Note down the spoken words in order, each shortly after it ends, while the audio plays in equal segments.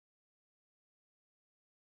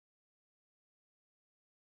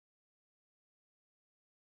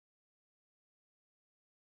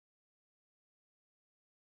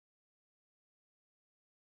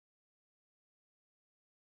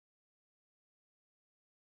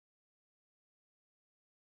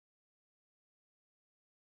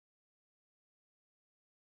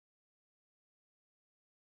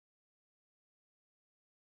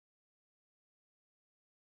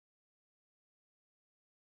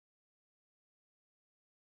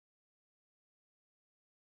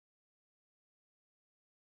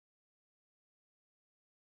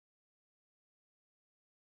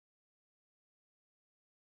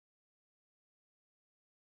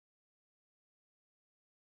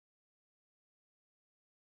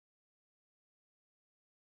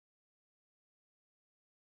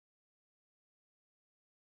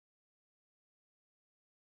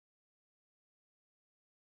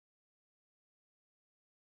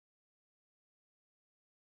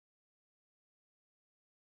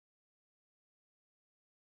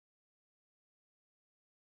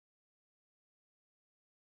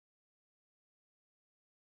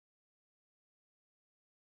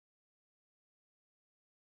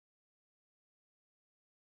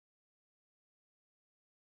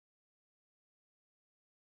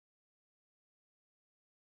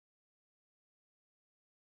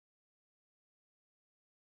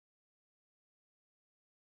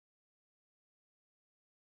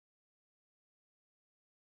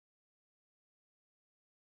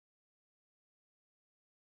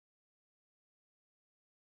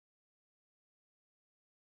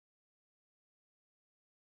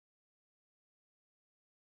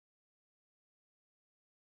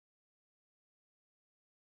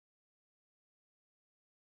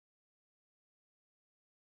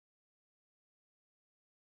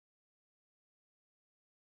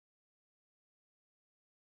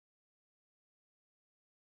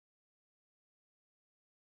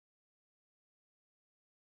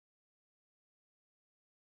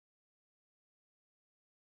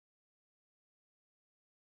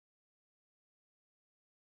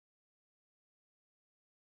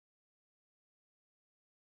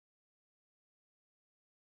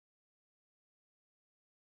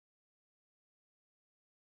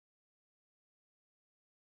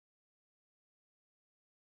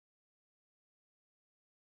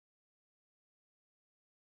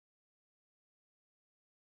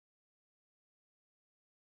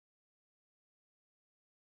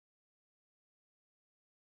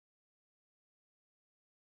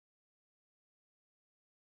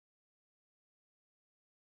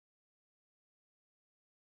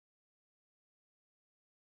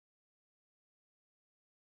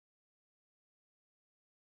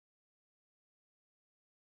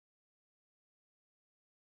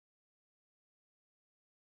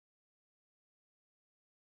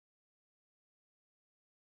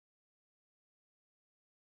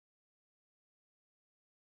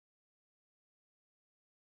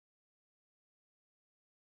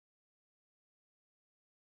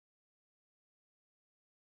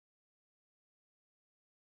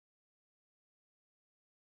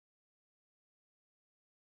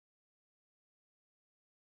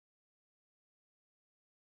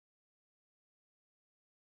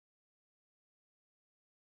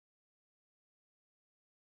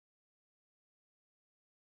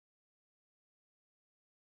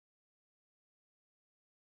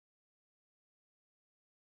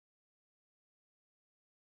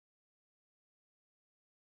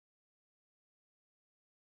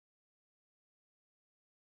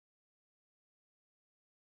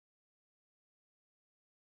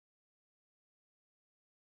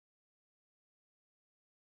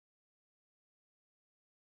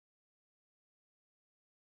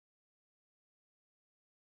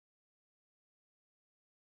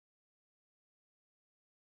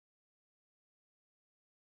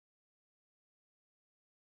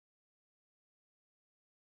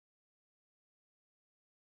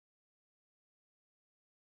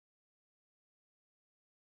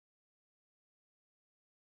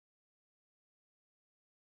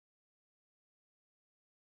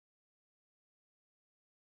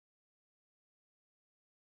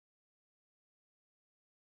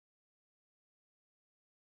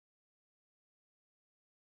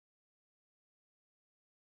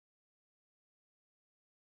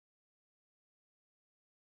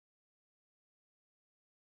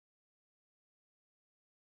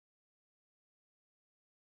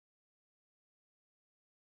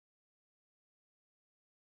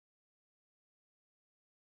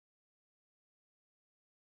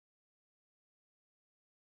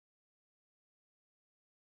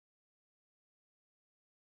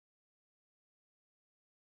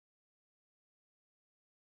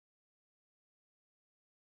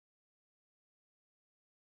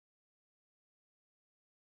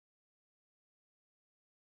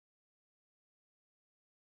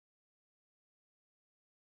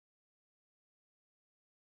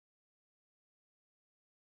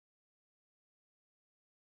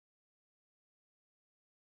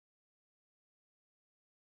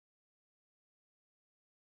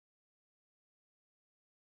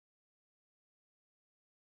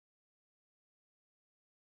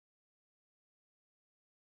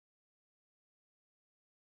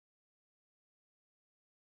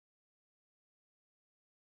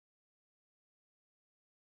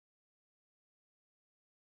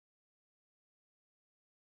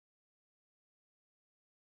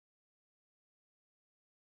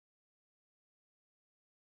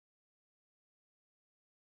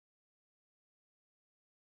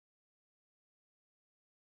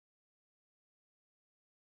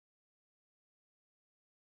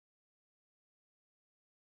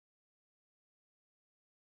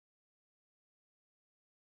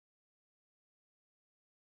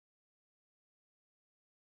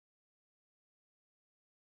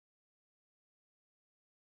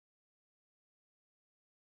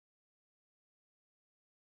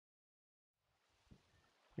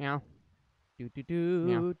Meow. Do do do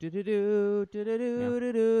Yeah. do do do do do do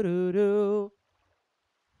do do do do.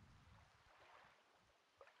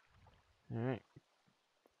 All right.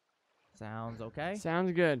 Sounds okay.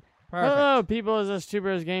 Sounds good. Perfect. Hello, people. This is Two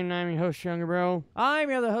Bros Game Night. I'm your host, Younger Bro. I'm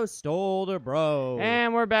your other host, Older Bro.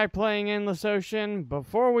 And we're back playing Endless Ocean.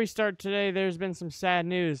 Before we start today, there's been some sad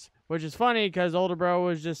news, which is funny because Older Bro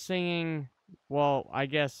was just singing, well, I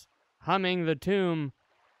guess, humming the tune.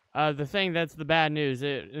 The thing that's the bad news,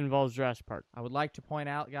 it involves Jurassic Park. I would like to point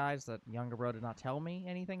out, guys, that Younger Bro did not tell me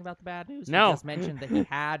anything about the bad news. No. He just mentioned that he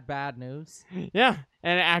had bad news. Yeah,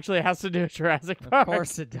 and it actually has to do with Jurassic Park. Of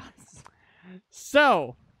course it does.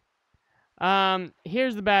 So,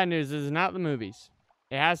 here's the bad news. This is not the movies.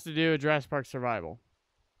 It has to do with Jurassic Park Survival.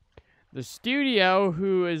 The studio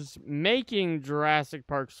who is making Jurassic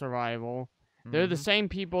Park Survival, they're the same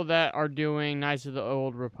people that are doing Knights of the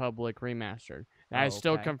Old Republic Remastered. That is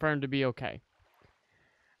still confirmed to be okay.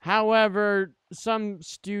 However, some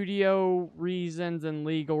studio reasons and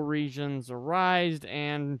legal reasons arise,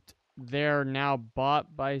 and they're now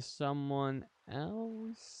bought by someone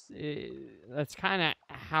else. That's kind of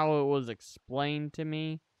how it was explained to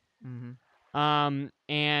me.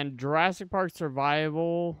 And Jurassic Park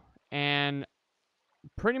Survival and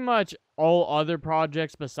pretty much all other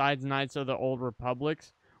projects besides Knights of the Old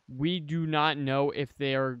Republics, we do not know if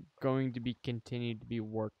they are going to be continued to be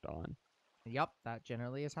worked on. Yep, that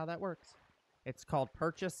generally is how that works. It's called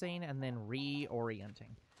purchasing and then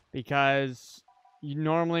reorienting. Because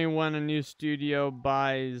normally when a new studio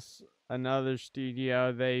buys another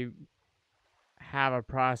studio, they have a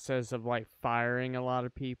process of like firing a lot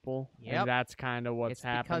of people. Yep. And that's kind of what's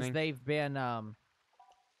happening. Because they've been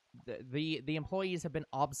the employees have been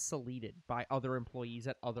obsoleted by other employees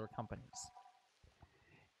at other companies.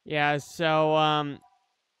 Yeah, so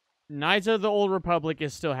Knights of the Old Republic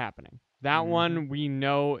is still happening. That one, we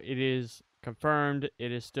know it is confirmed.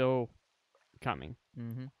 It is still coming.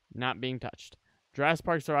 Not being touched. Jurassic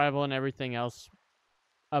Park Survival and everything else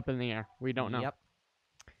up in the air. We don't know. Yep.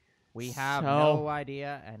 We have no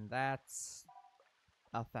idea, and that's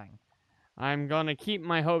a thing. I'm going to keep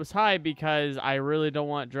my hopes high because I really don't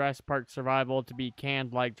want Jurassic Park Survival to be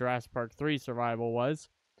canned like Jurassic Park 3 Survival was.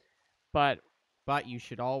 But you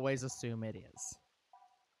should always assume it is.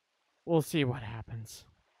 We'll see what happens.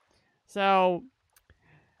 So,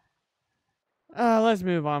 let's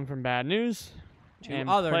move on from bad news to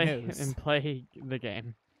other news and play the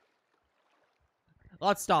game.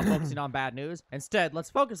 Let's stop focusing on bad news. Instead, let's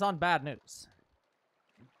focus on bad news.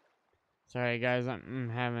 Sorry, guys,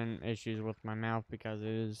 I'm having issues with my mouth because it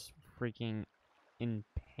is freaking in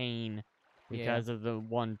pain because of the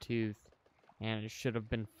one tooth. And it should have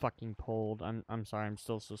been fucking pulled. I'm sorry, I'm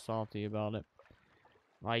still so salty about it.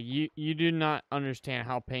 Like, you do not understand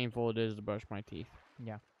how painful it is to brush my teeth.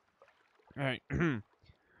 Yeah. Alright. Do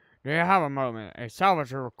you have a moment? A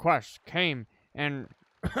salvage request came in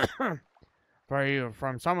for you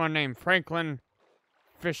from someone named Franklin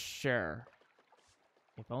Fisher.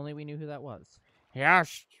 If only we knew who that was. He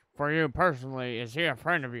asked for you personally. Is he a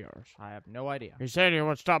friend of yours? I have no idea. He said he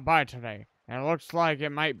would stop by today. And it looks like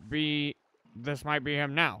this might be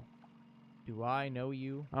him now. Do I know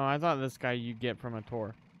you? Oh, I thought this guy you get from a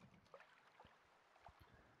tour.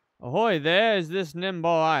 Ahoy there, is this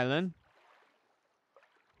Nineball Island?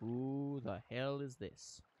 Who the hell is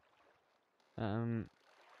this?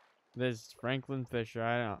 This Franklin Fisher,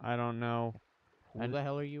 I don't know. Who the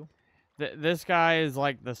hell are you? This guy is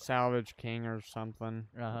like the salvage king or something.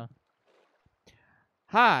 Uh-huh.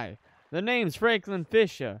 Hi, the name's Franklin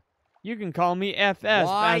Fisher. You can call me FS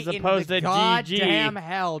Why as opposed to in the GG. goddamn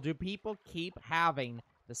hell do people keep having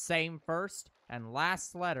the same first and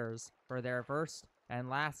last letters for their first and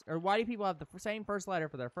last... Or why do people have the same first letter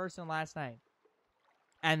for their first and last name?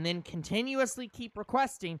 And then continuously keep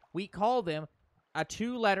requesting we call them a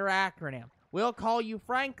 2-letter acronym. We'll call you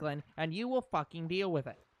Franklin, and you will fucking deal with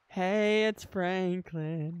it. Hey, it's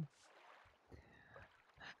Franklin.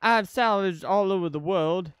 I've salvaged all over the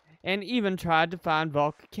world, and even tried to find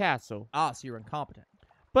Volca Castle. Ah, so you're incompetent.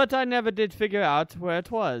 But I never did figure out where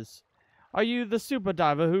it was. Are you the super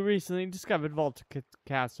diver who recently discovered Volca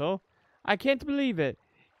Castle? I can't believe it.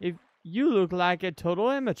 If you look like a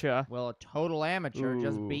total amateur. Well, a total amateur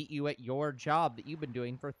just beat you at your job that you've been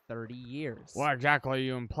doing for 30 years. What exactly are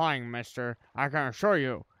you implying, mister? I can assure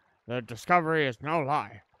you, the discovery is no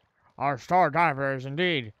lie. Our star diver is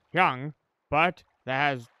indeed young, but that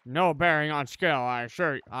has no bearing on skill, I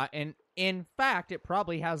assure you. And in fact, it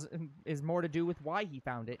probably is more to do with why he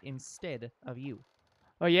found it instead of you.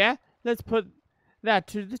 Oh yeah? Let's put that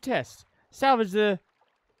to the test. Salvage the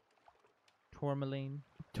Tourmaline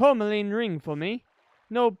tourmaline ring for me.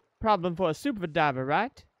 No problem for a scuba diver,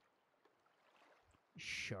 right?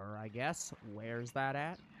 Sure, I guess. Where's that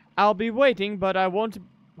at? I'll be waiting, but I won't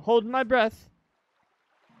hold my breath.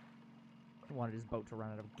 I wanted his boat to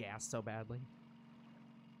run out of gas so badly.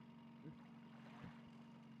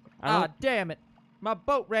 Ah, damn it! My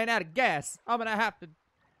boat ran out of gas. I'm gonna have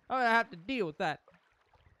to deal with that.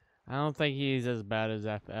 I don't think he's as bad as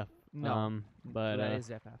FF. No, but that is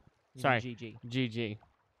FF. sorry, GG. GG.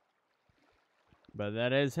 But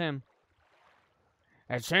that is him.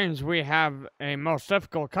 It seems we have a most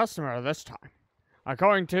difficult customer this time.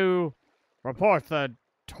 According to report, the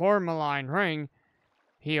tourmaline ring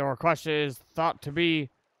he requested is thought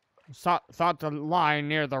to lie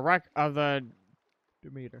near the wreck of the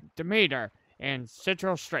Demeter in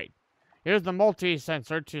Citral Strait. Use the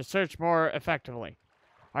multi-sensor to search more effectively.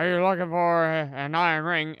 Are you looking for an iron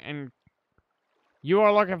ring? And you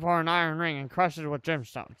are looking for an iron ring encrusted with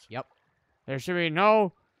gemstones. Yep. There should be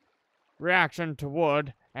no reaction to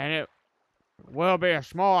wood, and it will be a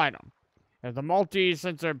small item. If the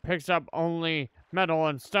multi-sensor picks up only metal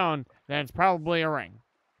and stone, then it's probably a ring.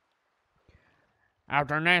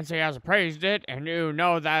 After Nancy has appraised it, and you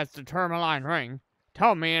know that it's the tourmaline ring,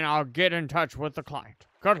 tell me and I'll get in touch with the client.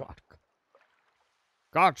 Good luck.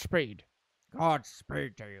 Godspeed.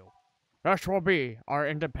 Godspeed to you. This will be our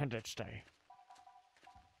Independence Day.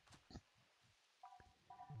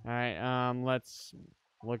 Alright, let's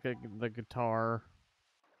look at the guitar.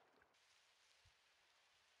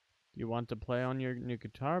 You want to play on your new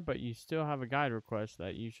guitar, but you still have a guide request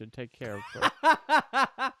that you should take care of first.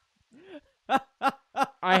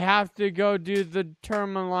 I have to go do the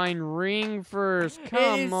tourmaline ring first. Come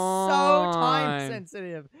on. It is so time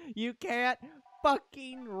sensitive. You can't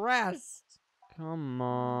fucking rest. Come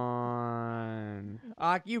on.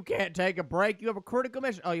 You can't take a break. You have a critical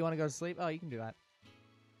mission. Oh, you want to go to sleep? Oh, you can do that.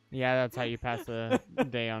 Yeah, that's how you pass the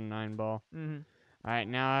day on Nineball. Mm-hmm. Alright,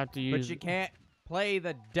 now I have to use... But you can't play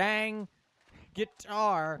the dang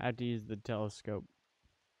guitar. I have to use the telescope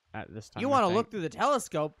at this time. You want to look through the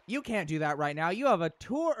telescope? You can't do that right now. You have a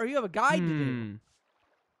tour, or you have a guide to do.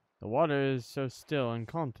 The water is so still and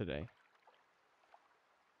calm today.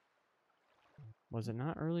 Was it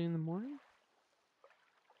not early in the morning?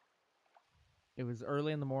 It was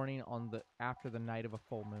early in the morning after the night of a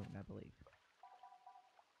full moon, I believe.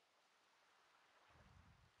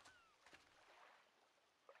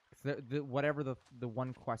 Whatever the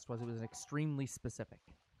one quest was, it was extremely specific.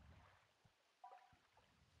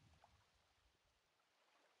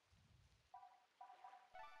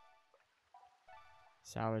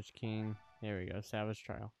 Salvage King. There we go. Salvage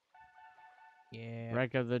Trial. Yeah.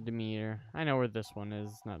 Wreck of the Demeter. I know where this one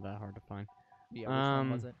is. It's not that hard to find. Yeah, which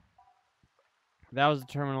one was it? That was the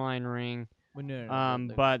tourmaline ring. Well, no,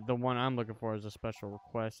 but the one I'm looking for is a special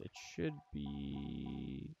request. It should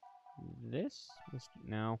be this?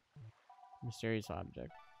 No. Mysterious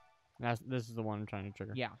object. This is the one I'm trying to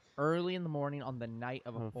trigger. Yeah. Early in the morning on the night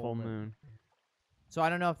of a full moon. So I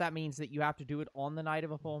don't know if that means that you have to do it on the night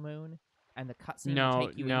of a full moon and the cutscene will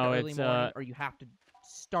take you in early morning, or you have to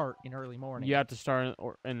start in early morning. You have to start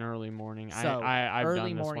in early morning. So I've early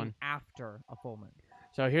done this morning one after a full moon.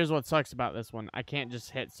 So here's what sucks about this one. I can't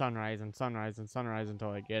just hit sunrise and sunrise and sunrise until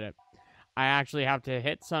I get it. I actually have to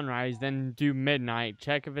hit sunrise, then do midnight,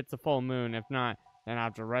 check if it's a full moon. If not, then I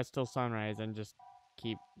have to rest till sunrise and just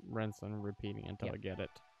keep rinsing and repeating until I get it.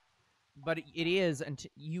 But it is, and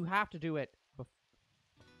you have to do it.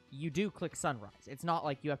 You do click sunrise. It's not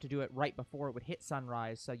like you have to do it right before it would hit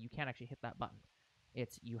sunrise, so you can't actually hit that button.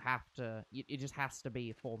 You have to. It just has to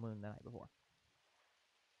be full moon the night before.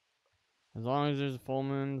 As long as there's a full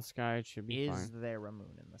moon in the sky, it should be fine. Is there a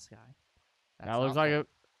moon in the sky? That looks like a...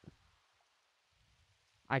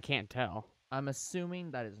 I can't tell. I'm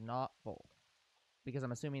assuming that is not full. Because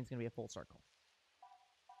I'm assuming it's going to be a full circle.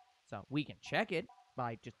 So, we can check it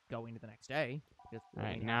by just going to the next day.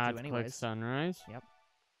 Alright, now I have to click sunrise. Yep.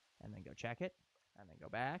 And then go check it. And then go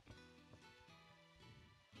back.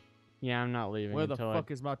 Yeah, I'm not leaving Where the until fuck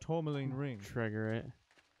is my tourmaline ring? Trigger it.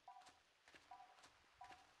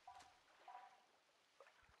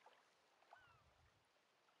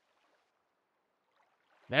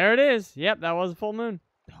 There it is. Yep, that was a full moon.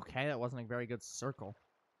 Okay, that wasn't a very good circle.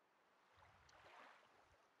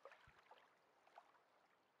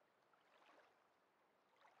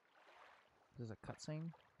 Is this a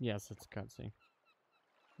cutscene? Yes, it's a cutscene.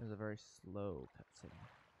 This is a very slow cutscene.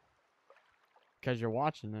 Because you're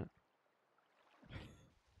watching it.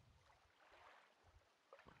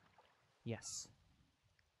 Yes.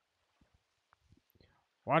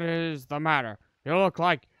 What is the matter? You look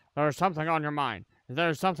like there's something on your mind. Is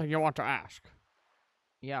there something you want to ask?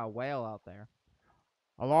 Yeah, a whale out there.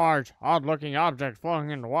 A large, odd-looking object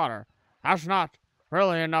floating in the water. That's not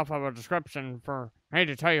really enough of a description for me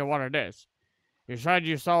to tell you what it is. You said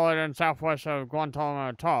you saw it in southwest of Guantanamo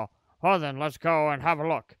Atoll. Well then, let's go and have a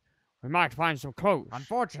look. We might find some clues.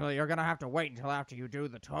 Unfortunately, you're gonna have to wait until after you do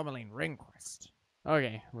the tourmaline ring quest.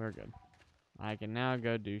 Okay, we're good. I can now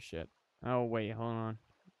go do shit. Oh, wait, hold on.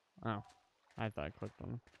 Oh, I thought I clicked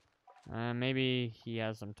on him. Maybe he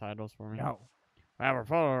has some titles for me. No. I have a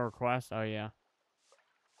photo request. Oh, yeah.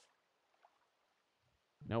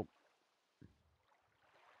 Nope.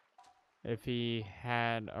 If he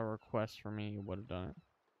had a request for me, he would have done it.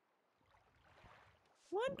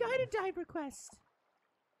 One guided dive request.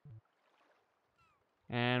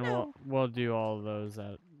 And No. we'll do all of those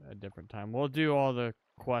at a different time. We'll do all the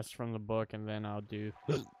quests from the book, and then I'll do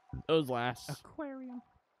those last. Aquarium.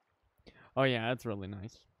 Oh, yeah, that's really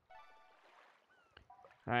nice.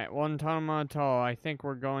 Alright, Guantanamo Atoll. I think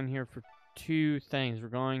we're going here for 2 things. We're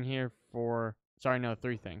going here for... Sorry, no,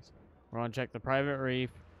 3 things. We're going to check the private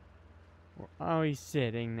reef. Oh, he's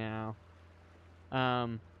sitting now.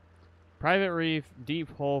 Private reef, deep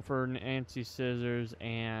hole for Nancy Scissors,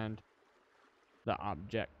 and the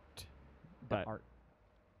object. But art.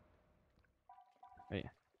 Oh, yeah.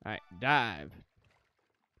 Alright, dive.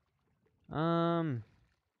 I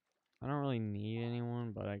don't really need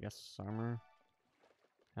anyone, but I guess Summer.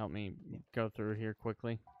 Help me go through here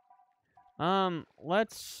quickly.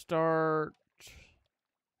 Let's start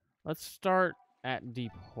at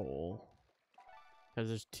deep hole. Because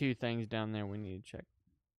there's 2 things down there we need to check.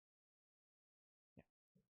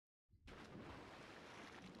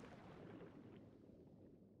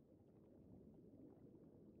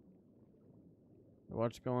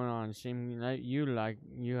 What's going on? Seem like you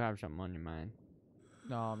have something on your mind.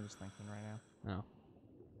 No, I'm just thinking right now. No.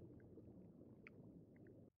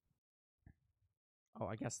 Oh,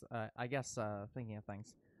 I guess thinking of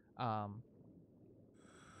things.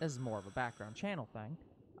 This is more of a background channel thing.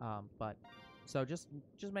 But so just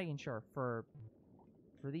making sure for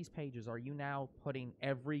these pages, are you now putting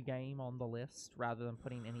every game on the list rather than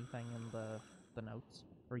putting anything in the notes?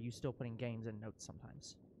 Or are you still putting games in notes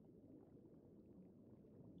sometimes?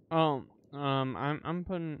 Oh, I'm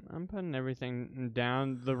putting everything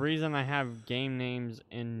down. The reason I have game names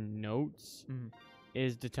in notes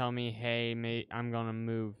is to tell me, hey, I'm gonna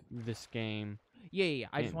move this game. Yeah.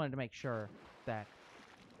 I just wanted to make sure that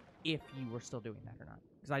if you were still doing that or not,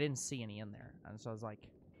 because I didn't see any in there, and so I was like,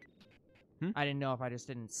 I didn't know if I just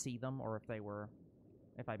didn't see them or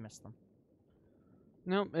if I missed them.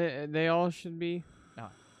 Nope, they all should be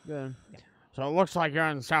good. Yeah. So it looks like you're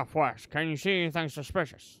in the southwest. Can you see anything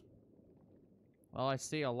suspicious? Well, I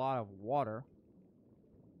see a lot of water.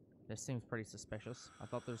 This seems pretty suspicious. I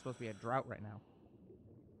thought there was supposed to be a drought right now.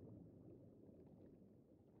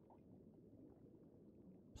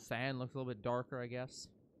 Sand looks a little bit darker, I guess.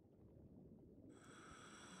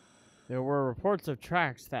 There were reports of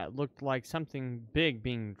tracks that looked like something big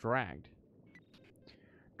being dragged.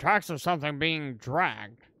 Tracks of something being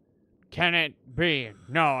dragged? Can it be?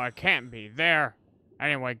 No, it can't be. There.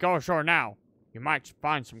 Anyway, go ashore now. You might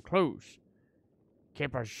find some clues.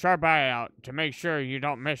 Keep a sharp eye out to make sure you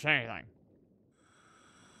don't miss anything.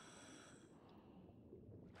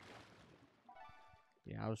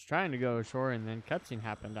 Yeah, I was trying to go ashore and then cutscene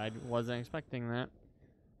happened. I wasn't expecting that.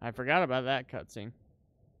 I forgot about that cutscene.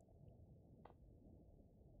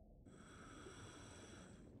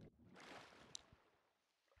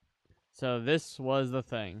 So this was the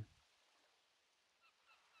thing.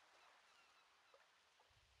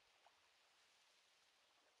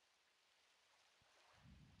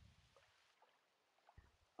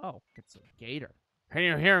 Oh, it's a gator. Can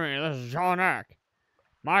you hear me? This is John Eck.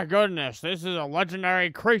 My goodness, this is a legendary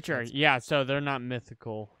creature. Yeah, so they're not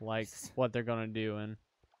mythical like what they're gonna do in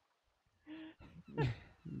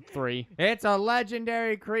 3. It's a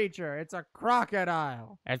legendary creature. It's a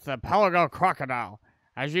crocodile. It's the Pelago crocodile.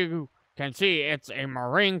 As you can see, it's a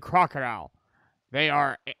marine crocodile.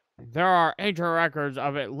 There are ancient records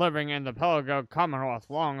of it living in the Pelago Commonwealth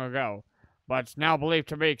long ago, but it's now believed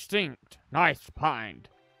to be extinct. Nice find.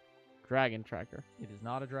 Dragon tracker. It is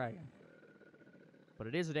not a dragon. But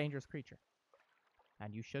it is a dangerous creature.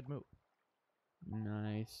 And you should move.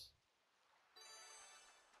 Nice.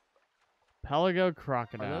 Pelago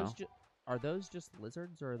crocodile. Are those just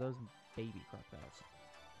lizards or are those baby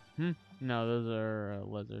crocodiles? No, those are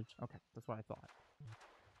lizards. Okay, that's what I thought.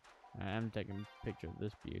 I'm taking a picture of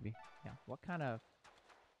this beauty. Yeah. What kind of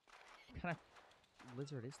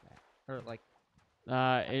lizard is that? Or like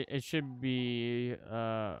it should be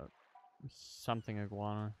something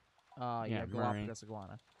iguana. yeah, marine. Galapagos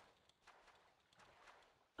iguana.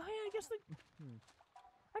 Oh yeah, I guess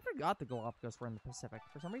I forgot the Galapagos were in the Pacific.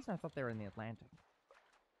 For some reason, I thought they were in the Atlantic.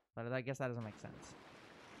 But I guess that doesn't make sense.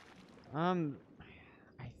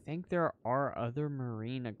 I think there are other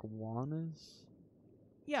marine iguanas,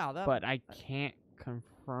 Yeah, that. but I can't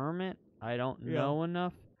confirm it. I don't know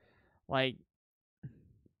enough. Like,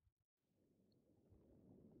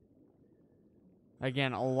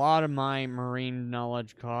 again, a lot of my marine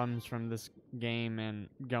knowledge comes from this game and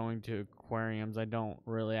going to aquariums. I don't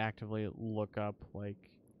really actively look up,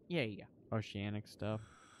 like, Yeah. oceanic stuff.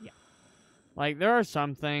 Yeah. Like, there are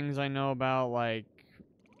some things I know about, like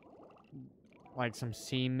some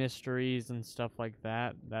sea mysteries and stuff like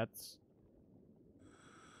that. That's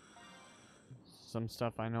some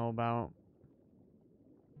stuff I know about.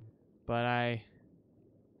 But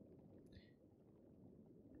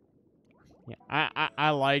I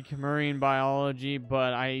like marine biology,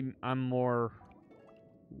 but I'm more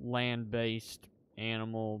land-based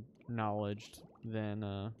animal knowledge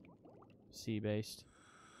than sea-based.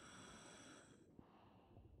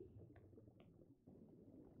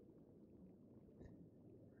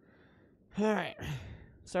 Alright,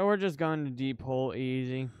 so we're just going to deep hole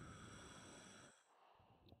easy.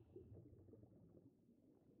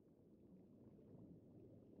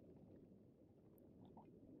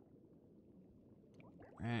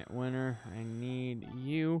 Alright, winner, I need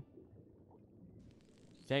you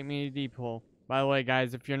to take me to deep hole. By the way,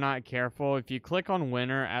 guys, if you're not careful, if you click on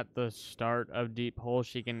winner at the start of deep hole,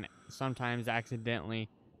 she can sometimes accidentally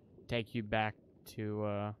take you back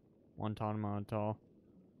to Guantanamo Atoll.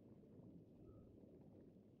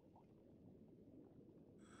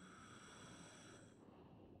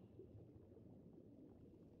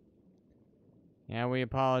 Yeah, we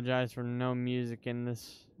apologize for no music in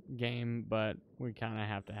this game, but we kind of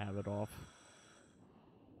have to have it off.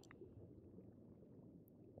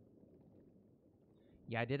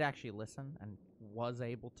 Yeah, I did actually listen and was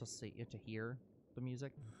able to hear the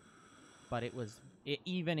music, but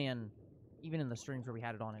even in the streams where we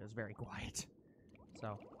had it on, it was very quiet.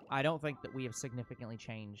 So I don't think that we have significantly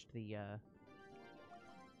changed the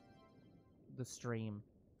stream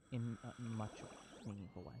in much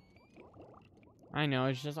meaningful way. I know,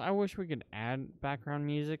 it's just I wish we could add background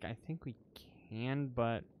music. I think we can,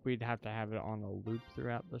 but we'd have to have it on a loop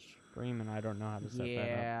throughout the stream, and I don't know how to set that up.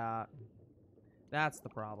 Yeah, that's the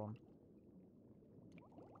problem.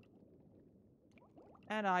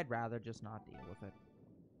 And I'd rather just not deal with it.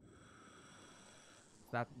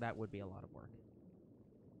 That would be a lot of work.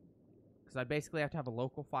 Because I'd basically have to have a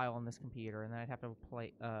local file on this computer, and then I'd have to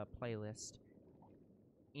play playlist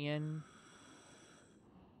in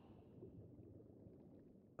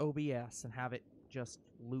OBS and have it just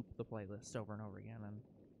loop the playlist over and over again, and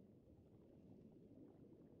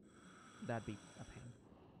that'd be a pain.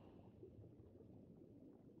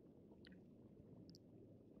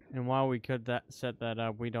 And while we could set that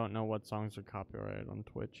up, we don't know what songs are copyrighted on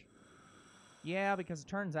Twitch. Yeah, because it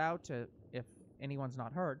turns out, if anyone's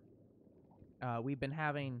not heard, we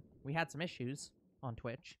had some issues on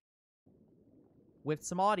Twitch with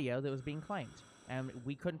some audio that was being claimed, and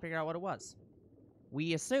we couldn't figure out what it was.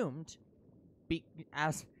 We assumed that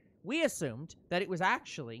it was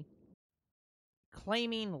actually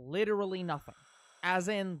claiming literally nothing. As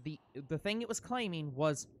in, the thing it was claiming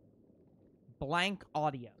was blank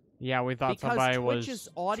audio. Yeah, we thought because somebody Twitch's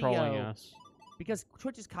was trolling us. Because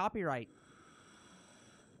Twitch's copyright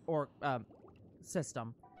or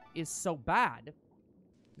system is so bad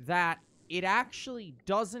that it actually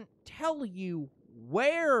doesn't tell you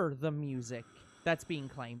where the music that's being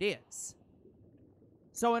claimed is.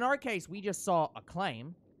 So in our case, we just saw a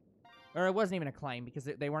claim. Or it wasn't even a claim because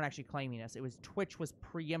they weren't actually claiming us. It was Twitch was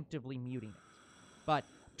preemptively muting it. But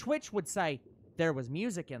Twitch would say there was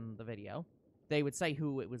music in the video. They would say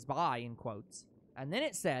who it was by, in quotes. And then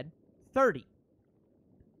it said 30.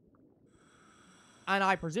 And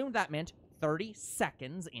I presumed that meant 30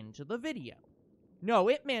 seconds into the video. No,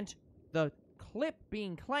 it meant the clip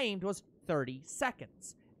being claimed was 30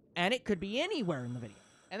 seconds. And it could be anywhere in the video.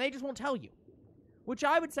 And they just won't tell you. Which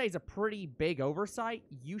I would say is a pretty big oversight.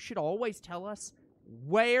 You should always tell us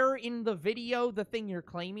where in the video the thing you're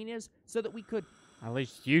claiming is so that we could... At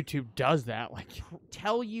least YouTube does that. Like,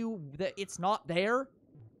 tell you that it's not there.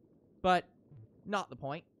 But not the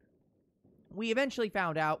point. We eventually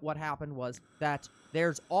found out what happened was that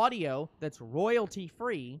there's audio that's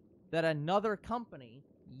royalty-free that another company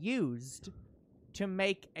used to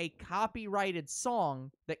make a copyrighted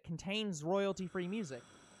song that contains royalty-free music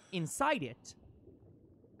inside it.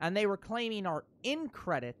 And they were claiming our end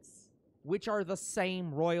credits, which are the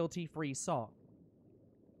same royalty-free song.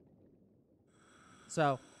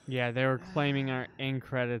 So, Yeah, they were claiming our end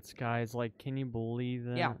credits, guys. Like, can you believe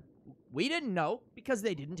that? Yeah. We didn't know because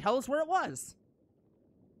they didn't tell us where it was.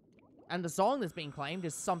 And the song that's being claimed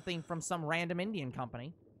is something from some random Indian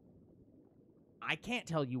company. I can't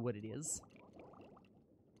tell you what it is.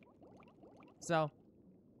 So,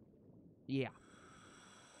 yeah.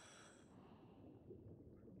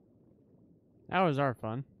 That was our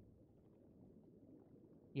fun.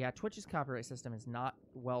 Yeah, Twitch's copyright system is not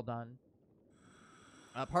well done.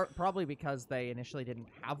 Probably because they initially didn't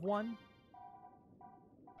have one.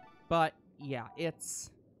 But, yeah,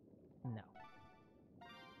 it's... No.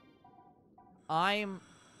 I'm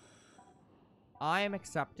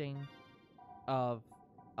accepting of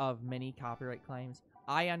many copyright claims.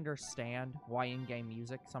 I understand why in-game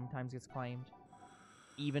music sometimes gets claimed,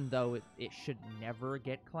 even though it should never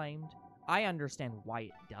get claimed. I understand why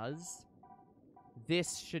it does.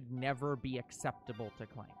 This should never be acceptable to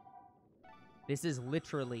claim. This is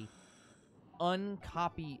literally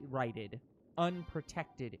uncopyrighted,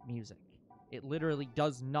 unprotected music. It literally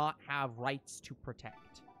does not have rights to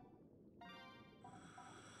protect.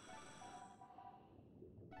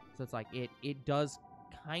 So it's like, it does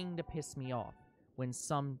kind of piss me off when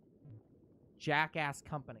some jackass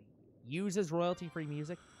company uses royalty-free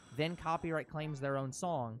music, then copyright claims their own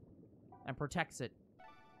song and protects it,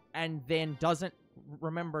 and then doesn't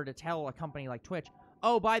remember to tell a company like Twitch,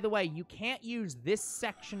 oh, by the way, you can't use this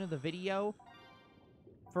section of the video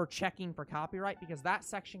for checking for copyright because that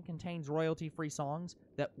section contains royalty-free songs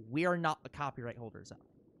that we're not the copyright holders of.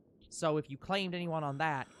 So if you claimed anyone on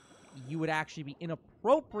that, you would actually be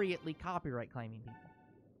inappropriately copyright claiming people.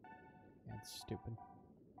 That's stupid.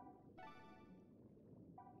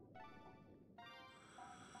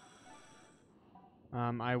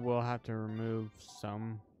 I will have to remove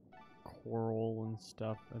some coral and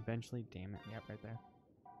stuff eventually. Damn it. Yep, right there.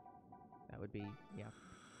 That would be, yeah.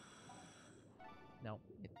 No.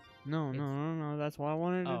 No. That's what I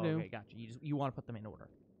wanted to do. Okay, gotcha. You want to put them in order.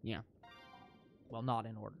 Yeah. Well, not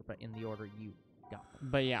in order, but in the order you got them.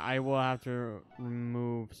 But yeah, I will have to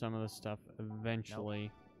remove some of the stuff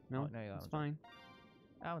eventually. Nope. No, that it's one's fine.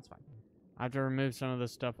 That one's fine. I have to remove some of the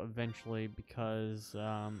stuff eventually because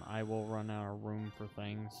I will run out of room for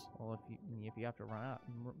things. Well, if you have to run out,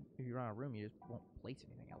 if you run out of room, you just won't place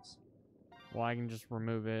anything else. Well, I can just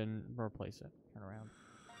remove it and replace it. Turn around.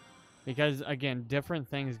 Because, again, different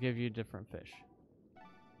things give you different fish.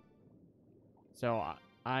 So,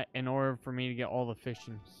 in order for me to get all the fish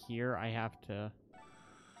in here, I have to...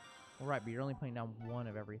 Well, right, but you're only putting down one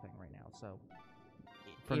of everything right now, so...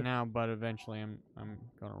 For now, but eventually I'm going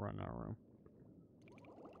to run out of room.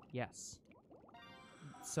 Yes.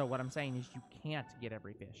 So what I'm saying is you can't get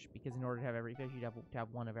every fish, because in order to have every fish, you'd have to have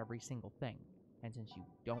one of every single thing. And since you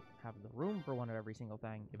don't have the room for one of every single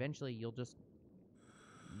thing, eventually you'll just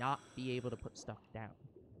not be able to put stuff down.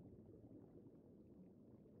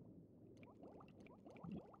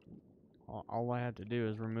 All I have to do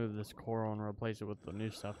is remove this coral and replace it with the new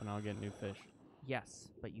stuff, and I'll get new fish. Yes,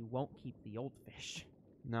 but you won't keep the old fish.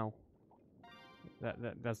 No.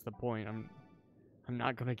 That's the point. I'm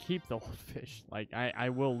not gonna keep the old fish. Like I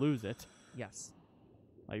will lose it. Yes.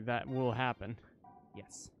 Like that will happen.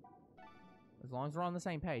 Yes. As long as we're on the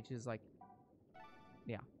same page, it's like,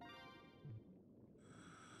 yeah.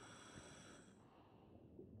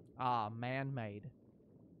 Man-made.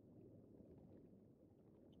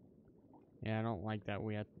 Yeah, I don't like that.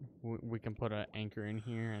 We can put an anchor in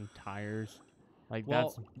here and tires. Like Well,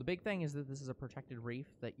 that's the big thing is that this is a protected reef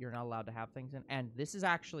that you're not allowed to have things in, and this is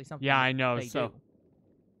actually something. Yeah, that I know. They So do.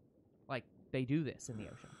 Like they do this in the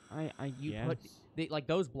ocean. I You guess. like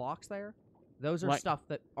those blocks there. Those are Like- stuff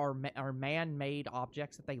that are man-made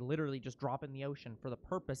objects that they literally just drop in the ocean for the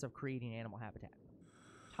purpose of creating animal habitat.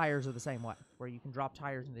 Tires are the same way, where you can drop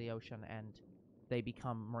tires into the ocean and they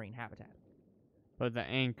become marine habitat. But the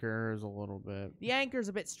anchor is a little bit. The anchor's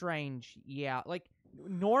a bit strange, yeah, like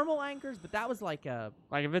normal anchors, but that was like a.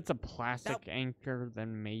 Like if it's a plastic anchor,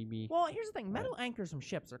 then maybe. Well, here's the thing: metal anchors from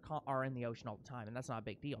ships are in the ocean all the time, and that's not a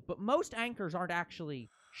big deal. But most anchors aren't actually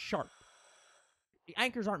sharp. The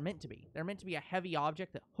anchors aren't meant to be. They're meant to be a heavy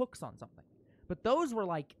object that hooks on something. But those were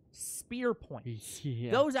like spear points.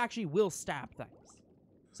 Yeah. Those actually will stab things.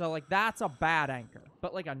 So like that's a bad anchor.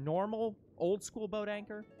 But like a normal old school boat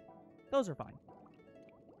anchor, those are fine.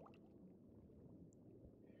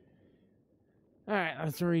 Alright,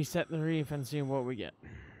 let's reset the reef and see what we get.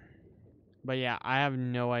 But yeah, I have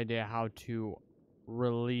no idea how to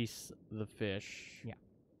release the fish. Yeah.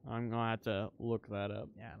 I'm gonna have to look that up.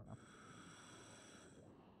 Yeah, I don't know.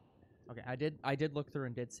 Okay, I did look through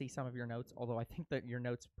and did see some of your notes, although I think that your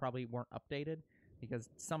notes probably weren't updated because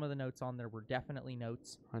some of the notes on there were definitely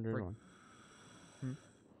notes. 101. Hmm?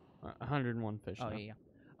 101 fish. Oh now.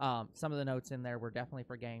 yeah. Some of the notes in there were definitely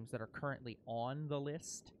for games that are currently on the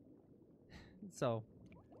list. So.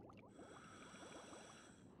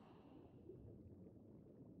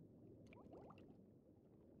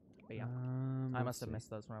 But yeah, I must have missed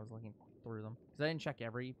those when I was looking through them because I didn't check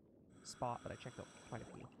every spot, but I checked out quite a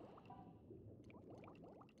few.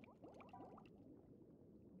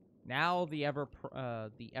 Now the ever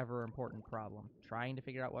important problem: trying to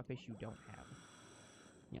figure out what fish you don't have.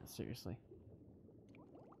 Yeah, seriously.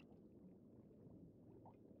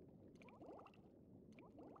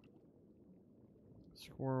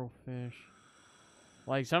 Squirrel fish.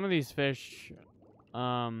 Like some of these fish, that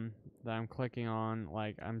I'm clicking on,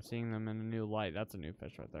 like I'm seeing them in a new light. That's a new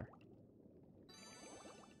fish right there.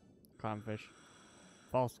 Clownfish.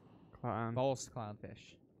 False clown. False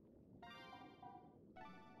clownfish.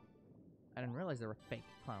 I didn't realize they were fake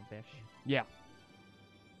clownfish. Yeah.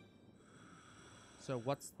 So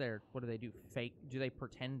what do they do? Fake? Do they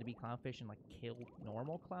pretend to be clownfish and like kill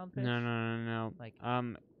normal clownfish? No. Like,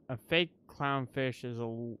 a fake clownfish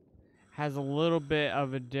has a little bit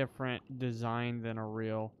of a different design than a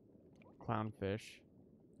real clownfish.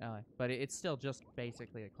 but it's still just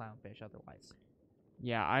basically a clownfish otherwise.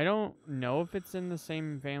 Yeah, I don't know if it's in the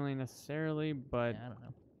same family necessarily, but Yeah, I don't know.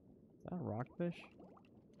 is that a rockfish?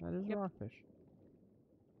 That is Yep. a rockfish.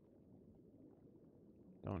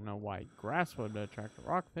 Don't know why grass would attract a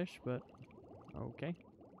rockfish, but okay.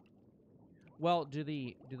 Well, do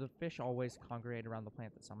the fish always congregate around the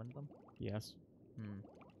plant that summoned them? Yes.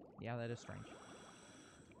 Yeah, that is strange.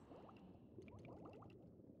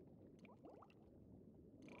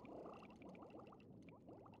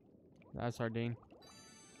 That's sardine.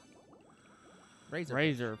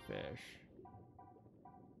 Razorfish.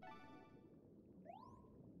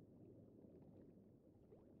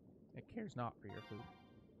 It cares not for your food.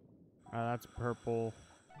 That's purple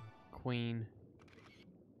queen.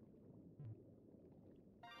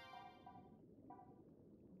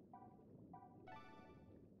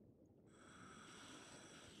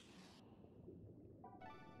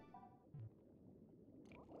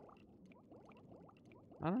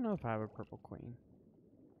 I don't know if I have a purple queen.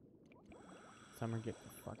 Summer, get the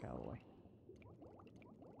fuck out of the way.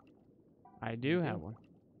 I do have one.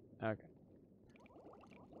 Okay.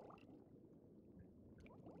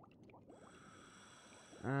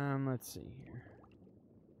 Let's see here.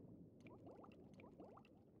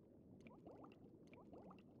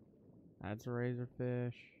 That's a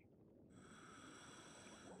razorfish.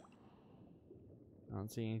 I don't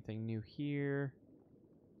see anything new here.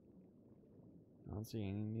 I don't see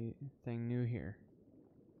anything new here.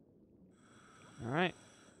 Alright.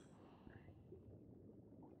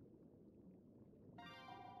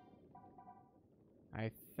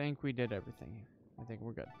 I think we did everything here. I think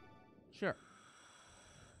we're good. Sure.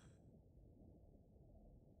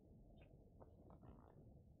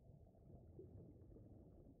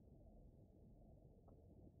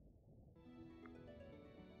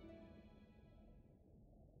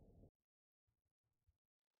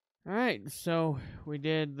 Alright, so we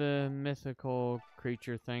did the mythical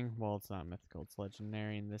creature thing. Well, it's not mythical, it's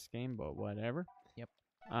legendary in this game, but whatever. Yep.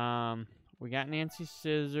 We got Nancy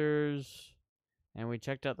Scissors, and we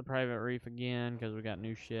checked out the private reef again because we got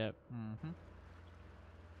new ship.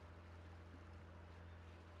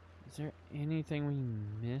 Is there anything we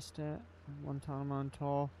missed at Guantanamo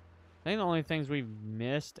Atoll? I think the only things we've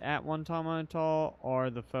missed at Guantanamo Atoll are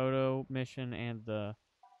the photo mission and the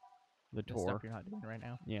tour. Stuff you're not doing right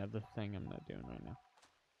now. Yeah, the thing I'm not doing right now.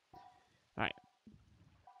 Alright.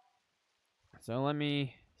 So let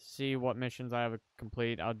me see what missions I have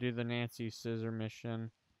complete. I'll do the Nancy Scissor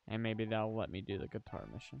mission, and maybe that'll let me do the guitar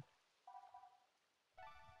mission.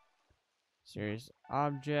 Serious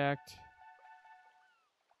object.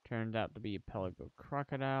 Turned out to be a Pelago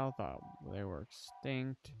crocodile. Thought they were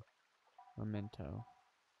extinct. Memento.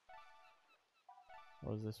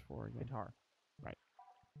 What was this for again? Guitar. Right.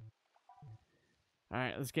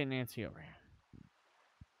 Alright, let's get Nancy over here.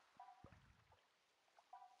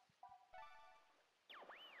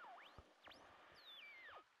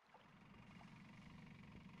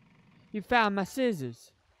 You found my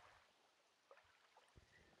scissors.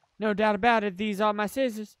 No doubt about it, these are my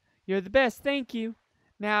scissors. You're the best, thank you.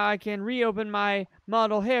 Now I can reopen my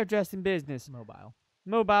model hairdressing business. Mobile.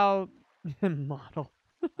 Mobile model.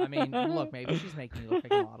 I mean, look, maybe she's making you look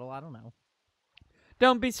like a model. I don't know.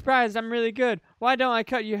 Don't be surprised, I'm really good. Why don't I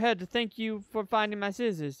cut your head to thank you for finding my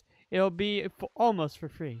scissors? It'll be almost for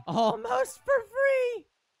free. Almost for free!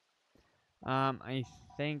 I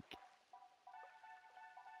think...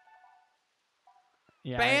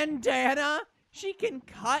 Yeah. Bandana? She can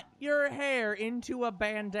cut your hair into a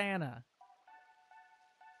bandana.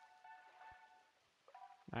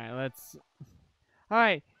 Alright, let's...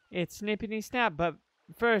 Alright, it's snippety snap, but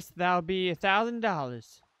first that'll be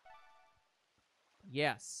 $1,000.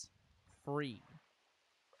 Yes. Free.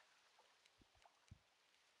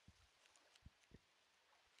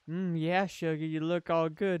 Yeah, sugar, you look all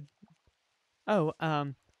good. Oh,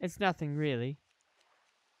 it's nothing really.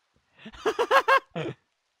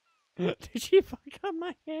 Did she fuck up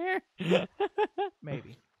my hair?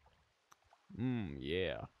 Maybe.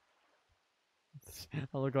 Yeah.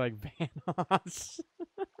 I look like Vanos.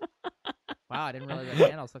 Wow, I didn't realize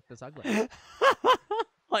that Thanos looked this ugly.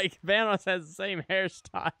 Like, Vanos has the same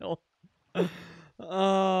hairstyle.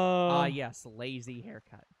 Yes, lazy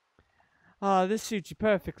haircut. This suits you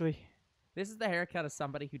perfectly. This is the haircut of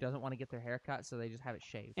somebody who doesn't want to get their hair cut, so they just have it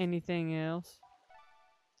shaved. Anything else?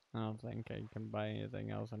 I don't think I can buy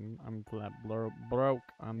anything else. I'm flat broke.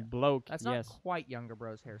 I'm bloke. That's yes. not quite Younger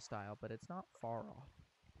Bro's hairstyle, but it's not far off.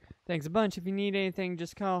 Thanks a bunch. If you need anything,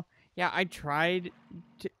 just call. Yeah, I tried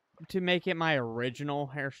to make it my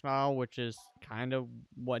original hairstyle, which is kind of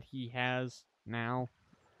what he has now.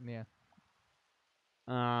 Yeah.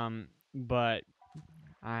 But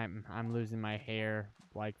I'm losing my hair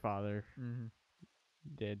like father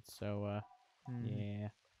did. So yeah.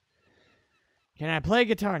 Can I play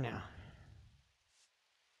guitar now?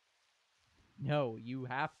 No, you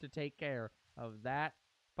have to take care of that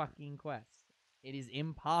fucking quest. It is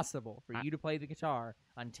impossible for you to play the guitar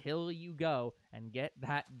until you go and get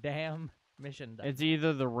that damn mission done. It's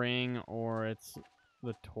either the ring or it's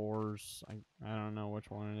the tours. I don't know which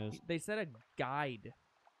one it is. They said a guide.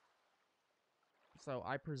 So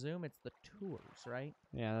I presume it's the tours, right?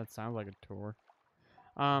 Yeah, that sounds like a tour.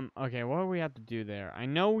 Okay, what do we have to do there? I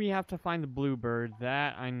know we have to find the bluebird.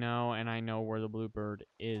 That I know, and I know where the bluebird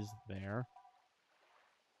is there.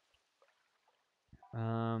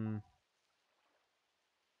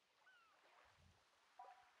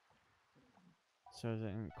 So is it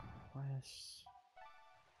in quests?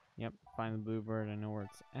 Yep, find the bluebird. I know where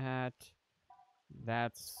it's at.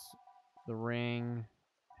 That's the ring.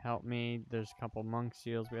 Help me. There's a couple monk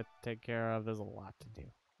seals we have to take care of. There's a lot to do.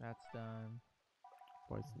 That's done.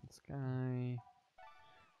 Voice in the sky.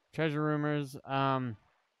 Treasure rumors. I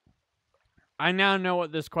now know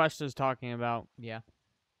what this quest is talking about. Yeah.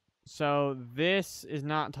 So this is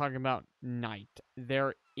not talking about night.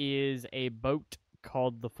 There is a boat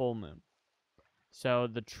called the Full Moon. So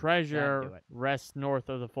the treasure rests north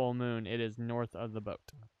of the full moon. It is north of the boat.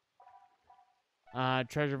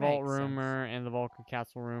 Treasure Vault rumor and the Vulcan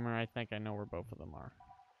Castle rumor. I think I know where both of them are.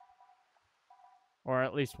 Or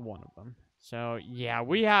at least one of them. So, yeah,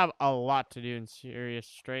 we have a lot to do in Sirius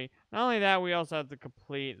Strait. Not only that, we also have to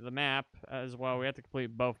complete the map as well. We have to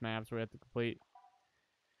complete both maps. We have to complete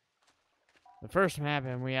the first map,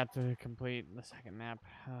 and we have to complete the second map.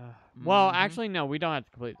 Well, actually, no, we don't have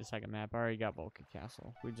to complete the second map. I already got Vulcan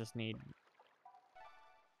Castle. We just need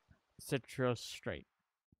Citrus Strait.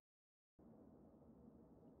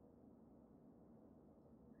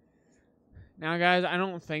 Now, guys, I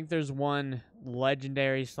don't think there's one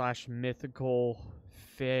legendary / mythical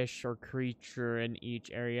fish or creature in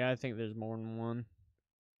each area. I think there's more than one.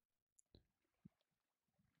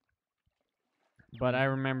 But I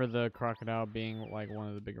remember the crocodile being, like, one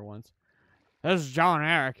of the bigger ones. This is John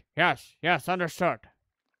Eric. Yes, understood.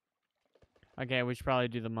 Okay, we should probably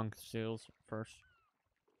do the monk seals first.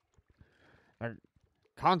 The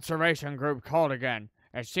conservation group called again.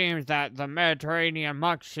 It seems that the Mediterranean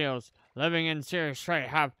monk seals living in Sirius Strait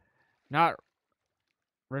have not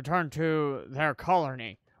returned to their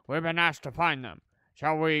colony. We've been asked to find them.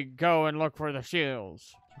 Shall we go and look for the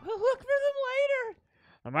seals? We'll look for them later.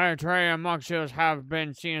 The Mediterranean monk seals have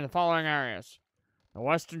been seen in the following areas. The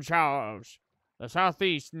Western Shallows, the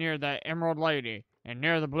southeast near the Emerald Lady, and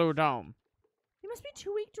near the Blue Dome. They must be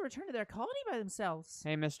too weak to return to their colony by themselves.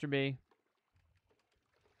 Hey, Mr. B.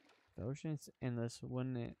 The ocean's endless,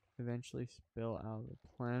 wouldn't it eventually spill out of the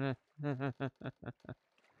planet?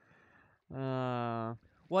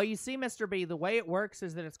 Well, you see, Mr. B, the way it works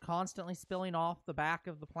is that it's constantly spilling off the back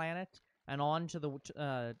of the planet and onto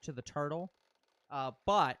the turtle.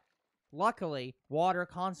 But luckily, water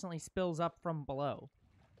constantly spills up from below.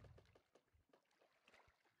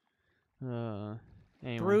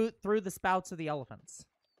 Anyway. Through the spouts of the elephants.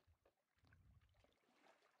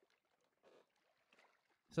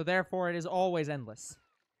 So therefore, it is always endless.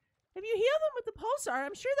 If you heal them with the pulsar,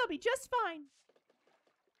 I'm sure they'll be just fine.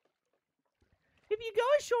 If you go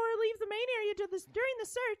ashore or leave the main area during the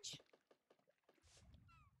search.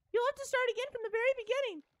 You'll have to start again from the very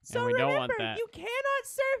beginning. So And we don't want remember, that. you cannot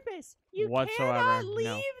surface. You Whatsoever, cannot no. leave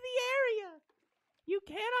the area. You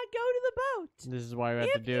cannot go to the boat. This is why we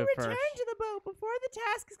have to do it If you first. return to the boat before the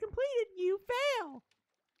task is completed, you fail.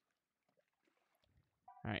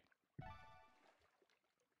 All right.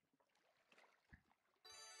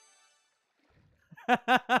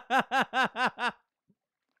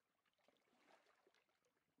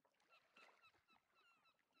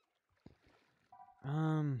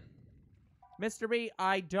 Mr. B,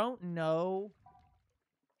 I don't know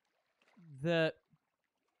the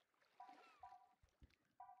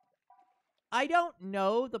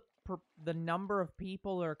number of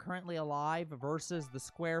people that are currently alive versus the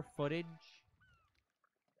square footage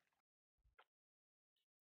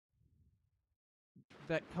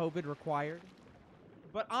that COVID required,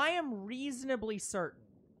 but I am reasonably certain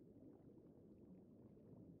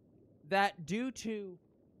that due to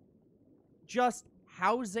just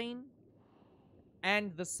housing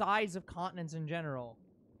and the size of continents in general,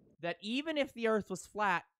 that even if the Earth was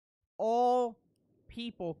flat, all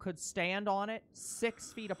people could stand on it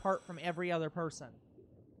 6 feet apart from every other person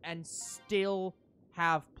and still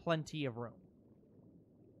have plenty of room.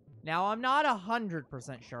 Now, I'm not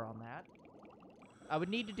 100% sure on that. I would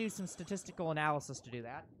need to do some statistical analysis to do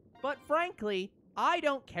that. But frankly, I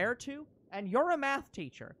don't care to, and you're a math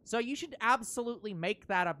teacher, so you should absolutely make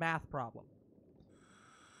that a math problem.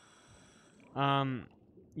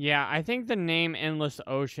 Yeah, I think the name Endless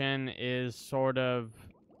Ocean is sort of...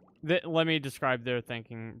 let me describe their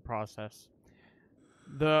thinking process.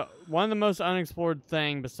 One of the most unexplored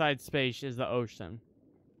thing besides space is the ocean.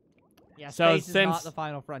 Yeah, So space is not the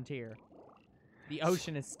final frontier. The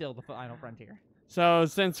ocean is still the final frontier. So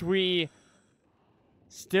since we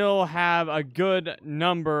still have a good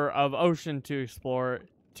number of ocean to explore,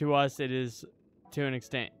 to us it is, to an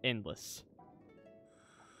extent, endless.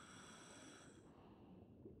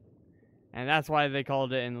 And that's why they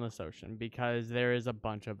called it Endless Ocean, because there is a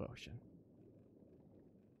bunch of ocean.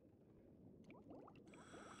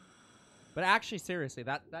 But actually, seriously,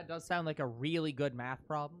 that does sound like a really good math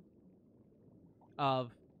problem.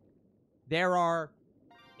 There are,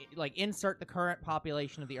 like, insert the current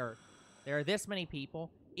population of the Earth. There are this many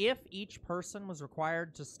people. If each person was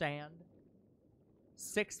required to stand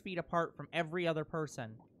 6 feet apart from every other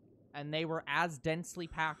person, and they were as densely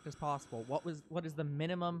packed as possible, what is the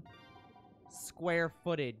minimum square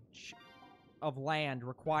footage of land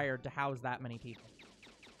required to house that many people?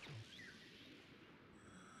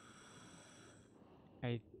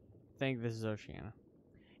 I think this is Oceania.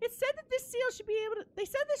 It said that this seal should be able to. They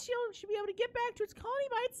said this seal should be able to get back to its colony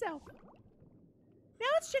by itself. Now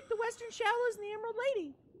let's check the western shallows and the Emerald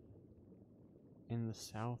Lady. In the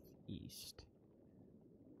southeast.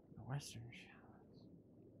 The western shallows.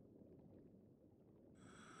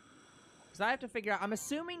 Because I have to figure out. I'm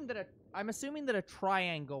assuming that a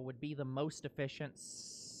triangle would be the most efficient.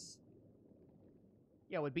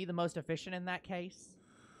 Yeah, would be the most efficient in that case.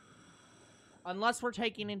 Unless we're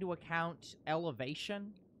taking into account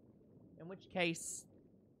elevation, in which case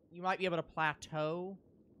you might be able to plateau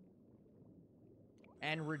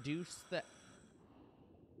and reduce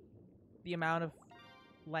the amount of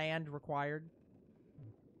land required.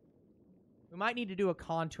 We might need to do a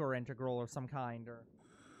contour integral of some kind, or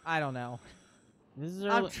I don't know. This is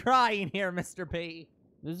I'm trying here, Mr. P.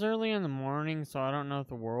 This is early in the morning, so I don't know if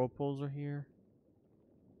the whirlpools are here.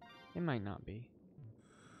 It might not be.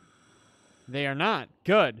 They are not.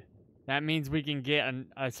 Good. That means we can get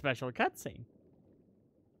a special cutscene.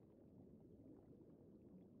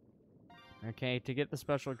 Okay, to get the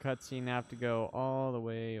special cutscene, I have to go all the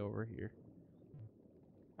way over here.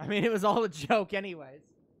 I mean, it was all a joke anyways.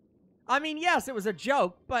 I mean, yes, it was a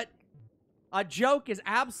joke, but a joke is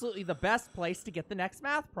absolutely the best place to get the next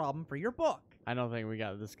math problem for your book. I don't think we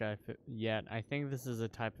got this guy yet. I think this is a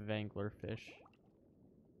type of anglerfish.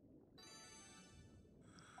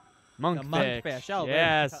 Monkfish. Monkfish. Oh,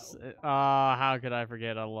 yes. How could I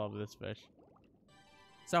forget? I love this fish.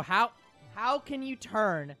 So how can you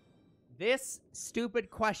turn this stupid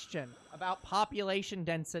question about population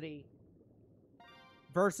density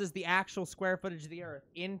versus the actual square footage of the Earth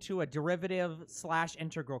into a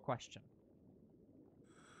derivative/integral question?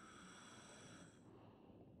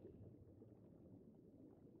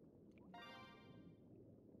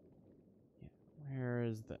 Where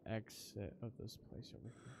is the exit of this place over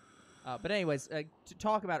here? But anyways, to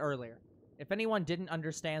talk about earlier, if anyone didn't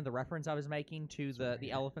understand the reference I was making to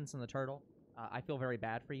the elephants and the turtle, I feel very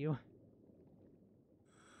bad for you.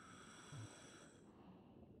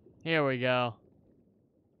 Here we go.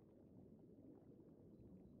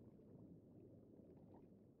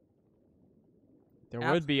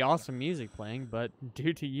 There would be awesome music playing, but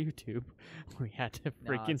due to YouTube, we had to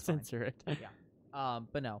freaking censor it. Yeah.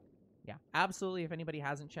 But no. Yeah. Absolutely. If anybody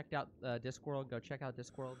hasn't checked out Discworld, go check out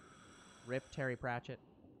Discworld. Rip Terry Pratchett.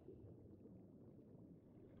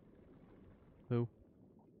 Who?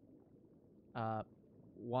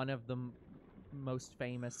 One of the most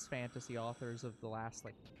famous fantasy authors of the last,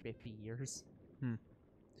 50 years.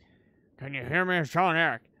 Can you hear me, Sean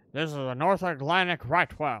Eric? This is the North Atlantic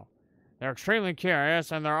right whale. They're extremely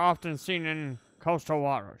curious, and they're often seen in coastal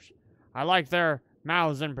waters. I like their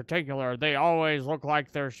mouths in particular. They always look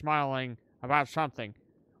like they're smiling about something.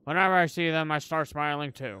 Whenever I see them, I start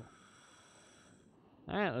smiling too.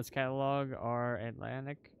 Alright, let's catalog our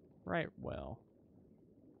Atlantic right whale.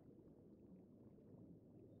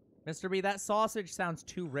 Mr. B, that sausage sounds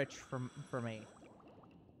too rich for me.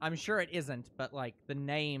 I'm sure it isn't, but, the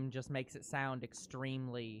name just makes it sound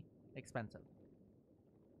extremely expensive.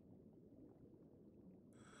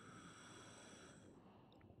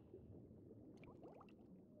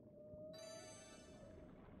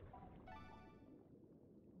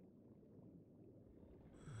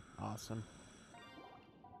 Awesome.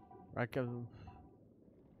 But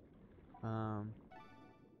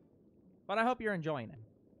I hope you're enjoying it.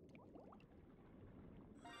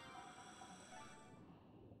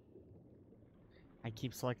 I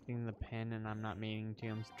keep selecting the pen and I'm not meaning to.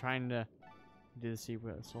 I'm trying to do the sea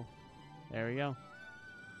whistle. There we go.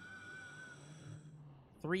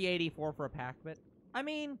 $3.84 for a pack of it. I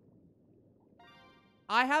mean,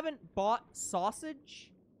 I haven't bought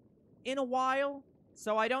sausage in a while,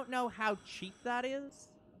 so I don't know how cheap that is.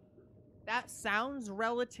 That sounds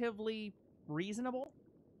relatively reasonable.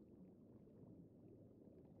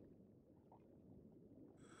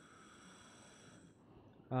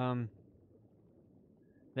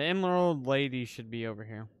 The Emerald Lady should be over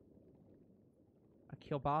here. A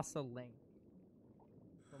kielbasa link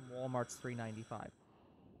from Walmart's $3.95.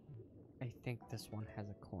 I think this one has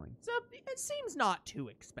a coin. So it seems not too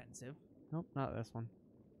expensive. Nope, not this one.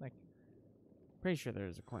 Pretty sure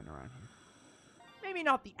there's a coin around here. Maybe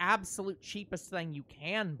not the absolute cheapest thing you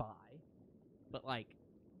can buy, but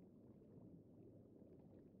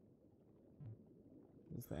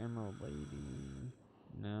Is the Emerald Lady?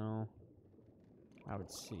 No. I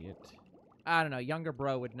would see it. I don't know. Younger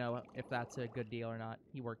bro would know if that's a good deal or not.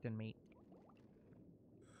 He worked in meat.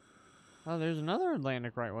 Oh, there's another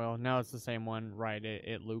Atlantic right whale. No, it's the same one. Right,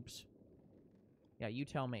 it loops. Yeah, you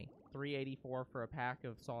tell me. $3.84 for a pack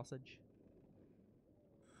of sausage.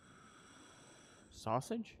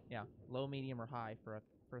 Sausage? Yeah, low, medium, or high for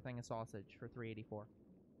a thing of sausage for $3.84.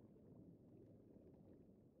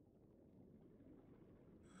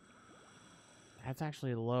 That's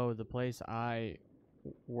actually low. The place I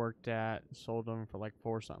worked at sold them for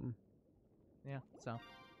 $4 something. Yeah, so.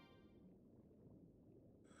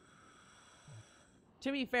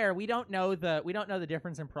 To be fair, we don't know the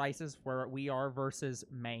difference in prices where we are versus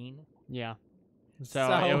Maine. Yeah.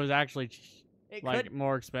 So it was actually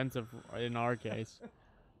more expensive in our case.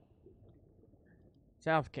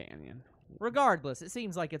 South Canyon. Regardless, it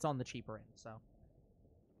seems like it's on the cheaper end, so.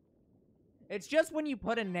 It's just when you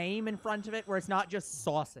put a name in front of it where it's not just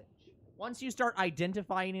sausage. Once you start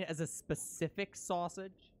identifying it as a specific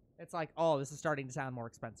sausage, it's like, oh, this is starting to sound more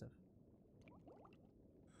expensive.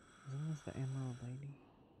 Isn't this the Emerald Lady?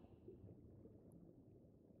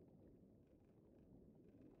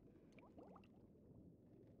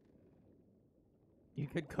 You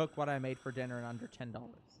could cook what I made for dinner in under $10.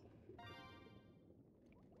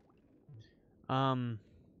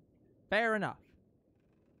 Fair enough.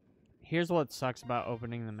 Here's what sucks about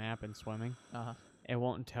opening the map and swimming. Uh-huh. It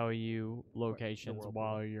won't tell you locations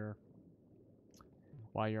while you're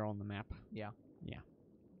on the map. Yeah. Yeah.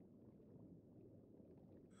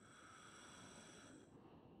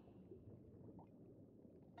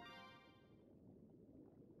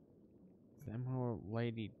 Is the Emerald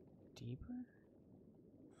Lady deeper?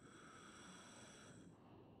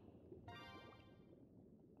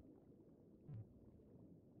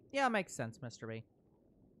 Yeah, makes sense, Mr. B.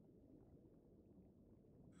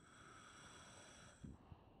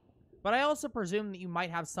 But I also presume that you might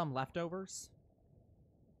have some leftovers.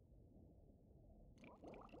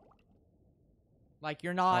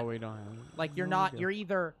 You're not... Oh, we don't have... You're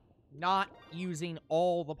either not using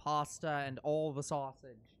all the pasta and all the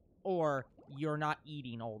sausage, or you're not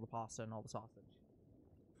eating all the pasta and all the sausage.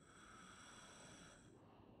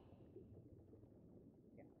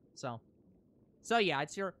 Yeah. So yeah,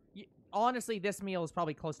 it's your... honestly, this meal is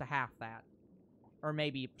probably close to half that. Or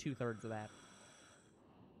maybe 2/3 of that.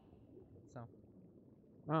 So.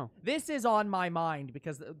 Oh. This is on my mind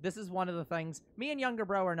because this is one of the things. Me and younger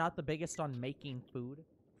bro are not the biggest on making food.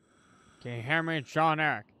 Can you hear me? It's John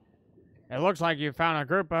Eric. It looks like you found a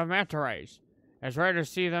group of manta rays. It's rare to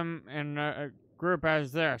see them in a group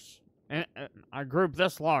as this. A group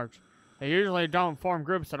this large. They usually don't form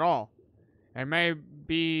groups at all. It may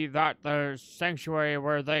be that the sanctuary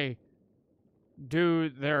where they do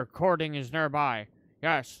their courting is nearby.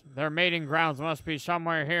 Yes, their mating grounds must be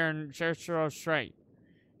somewhere here in Cicero Strait.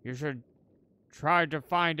 You should try to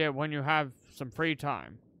find it when you have some free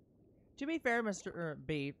time. To be fair, Mr.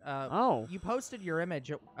 B, Oh. you posted your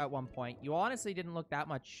image at one point. You honestly didn't look that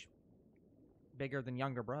much bigger than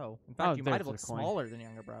younger bro. In fact, you might have looked smaller than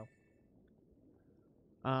younger bro.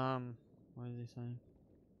 What is he saying?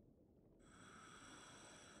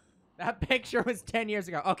 That picture was 10 years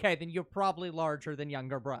ago. Okay, then you're probably larger than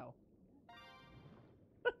younger bro.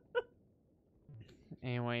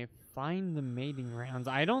 Anyway, find the mating grounds.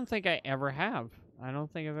 I don't think I ever have. I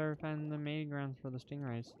don't think I've ever found the mating grounds for the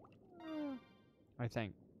stingrays. I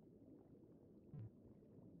think.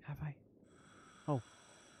 Have I? Oh.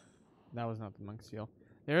 That was not the monk seal.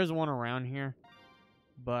 There is one around here.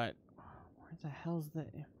 But where the hell's the...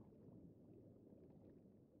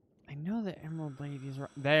 I know the Emerald Lady's right.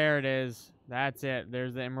 There it is. That's it.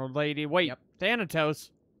 There's the Emerald Lady. Wait, Yep. Thanatos.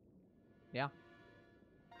 Yeah.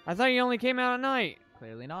 I thought you only came out at night.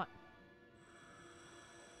 Clearly not.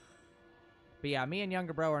 But yeah, me and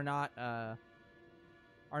younger bro are not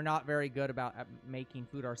very good about making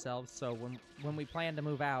food ourselves. So when we plan to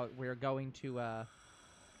move out, we're going to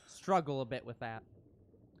struggle a bit with that.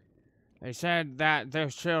 They said that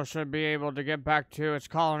this ship should be able to get back to its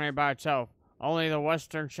colony by itself. Only the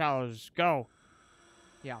western shallows. Go.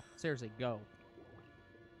 Yeah, seriously, go.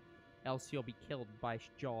 Else you'll be killed by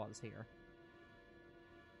Jaws here.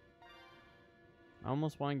 I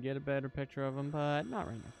almost want to get a better picture of him, but not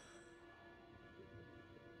right now.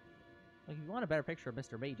 Like, if you want a better picture of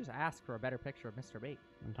Mr. B, just ask for a better picture of Mr. B.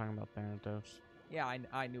 I'm talking about Thanatos. Yeah,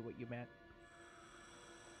 I knew what you meant.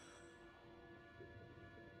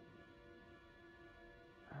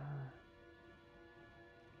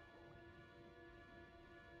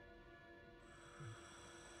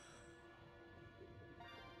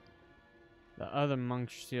 The other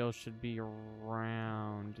monk seal should be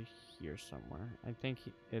around here somewhere. I think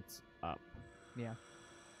it's up. Yeah.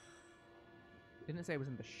 Didn't it say it was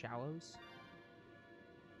in the shallows?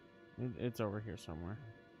 It's over here somewhere.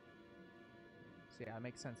 So yeah, it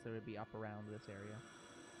makes sense that it would be up around this area.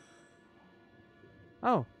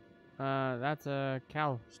 Oh, that's a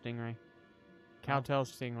cow stingray. Cowtail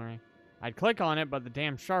stingray. I'd click on it, but the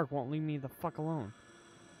damn shark won't leave me the fuck alone.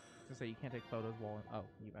 So you can't take photos while... Oh,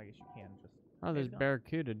 I guess you can. Just. Oh, there's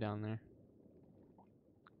barracuda down there.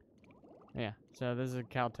 Yeah, so this is a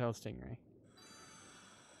cowtail stingray.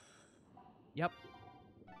 Yep.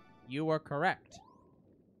 You were correct.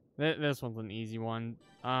 This one's an easy one.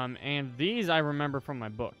 And these I remember from my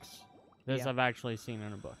books. This Yeah. I've actually seen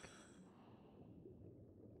in a book.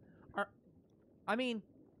 I mean,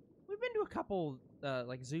 we've been to a couple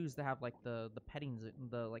like zoos that have like the petting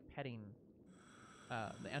the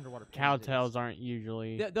underwater Cowtails aren't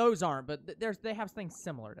usually. those aren't, but they have things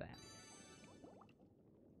similar to that.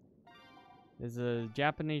 There's a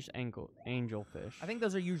Japanese angelfish. I think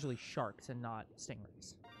those are usually sharks and not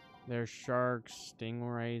stingrays. There's sharks,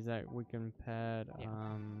 stingrays that we can pet. Yeah.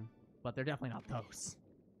 But they're definitely not those.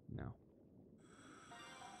 No.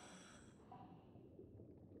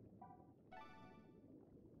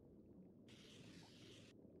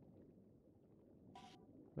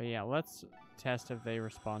 But yeah, let's test if they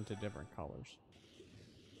respond to different colors.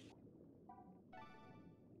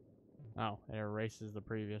 Oh, it erases the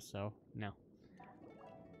previous, so no.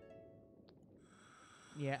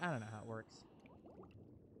 Yeah, I don't know how it works.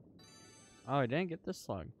 Oh, I didn't get this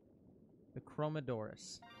slug. The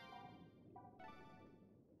Chromodorus.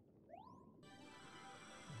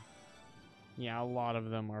 Yeah, a lot of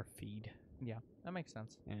them are feed. Yeah, that makes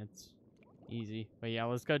sense. And it's easy. But yeah,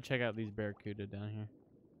 let's go check out these barracuda down here.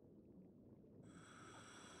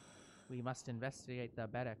 We must investigate the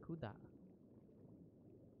barracuda.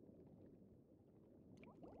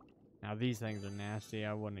 Now these things are nasty.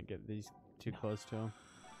 I wouldn't get these too close to them.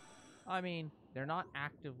 I mean, they're not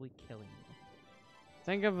actively killing you.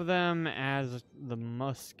 Think of them as the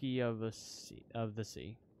muskie of the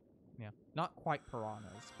sea. Yeah, not quite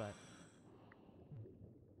piranhas, but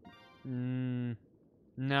No,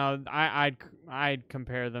 I'd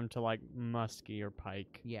compare them to like muskie or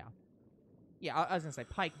pike. yeah. Yeah, I was gonna say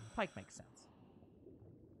pike. Pike makes sense.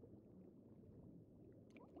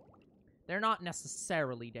 They're not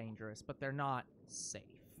necessarily dangerous, but they're not safe.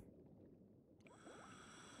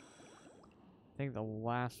 think the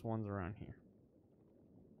last one's around here.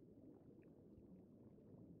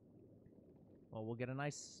 Well, we'll get a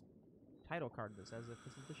nice title card that says if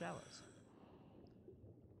this is the Shallows.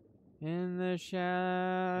 In the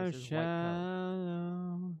shallows. This is White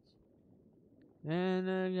Cove. In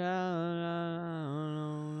the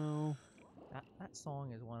shallows. That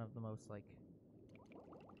song is one of the most, like...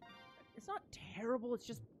 It's not terrible, it's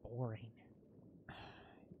just boring.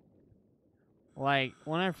 Like,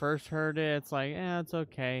 when I first heard it, it's like, yeah, it's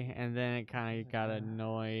okay. And then it kind of got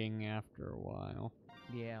annoying after a while.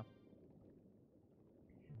 Yeah.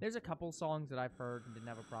 There's a couple songs that I've heard and didn't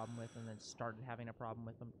have a problem with, and then started having a problem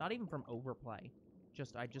with them. Not even from overplay.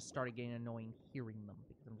 I just started getting annoying hearing them,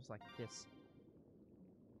 because I'm just like, this...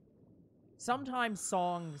 Sometimes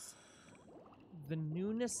songs, the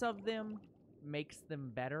newness of them makes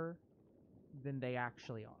them better than they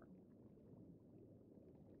actually are.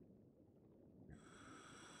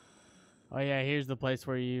 Oh yeah, here's the place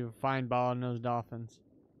where you find bottlenose dolphins.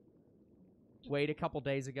 Wait a couple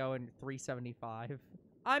days ago in 375.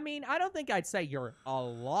 I mean, I don't think I'd say you're a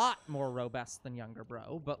lot more robust than Younger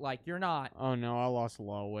Bro, but, like, you're not. Oh no, I lost a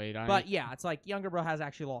lot of weight. But yeah, it's like Younger Bro has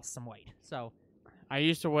actually lost some weight. So I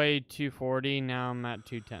used to weigh 240, now I'm at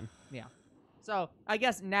 210. yeah. So I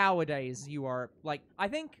guess nowadays you are, like, I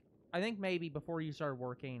think maybe before you started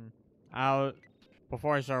working.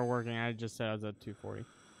 Before I started working, I just said I was at 240.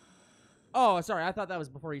 Oh, sorry, I thought that was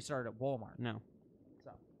before you started at Walmart. No.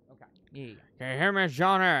 So, okay. Yeah. Okay, here, Miss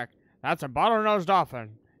John Eric. That's a bottlenose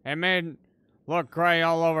dolphin. It may look gray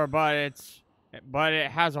all over, but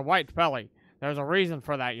it has a white belly. There's a reason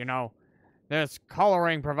for that, you know. This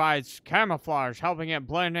coloring provides camouflage, helping it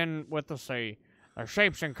blend in with the sea. The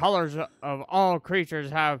shapes and colors of all creatures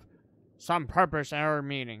have some purpose or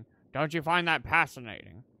meaning. Don't you find that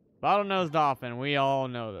fascinating? Bottlenose dolphin, we all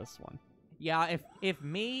know this one. Yeah, if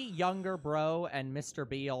me, Younger Bro, and Mr.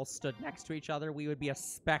 B all stood next to each other, we would be a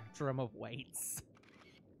spectrum of weights.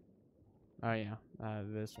 Oh yeah,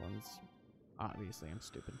 this one's... Obviously, I'm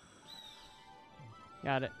stupid.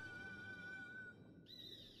 Got it.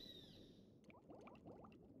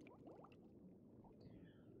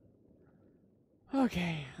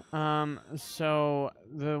 Okay, so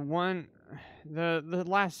the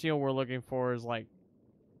last seal we're looking for is, like,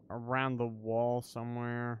 around the wall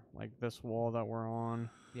somewhere, like this wall that we're on.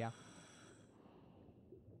 Yeah.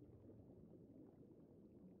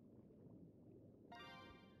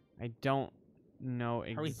 I don't know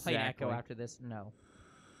exactly. Are we playing Echo after this? No.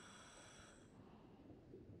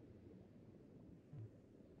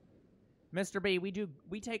 Mr. B,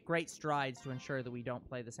 we take great strides to ensure that we don't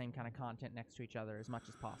play the same kind of content next to each other as much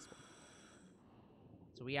as possible.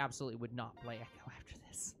 So we absolutely would not play Echo after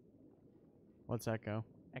this. What's Echo?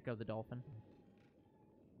 Echo the Dolphin.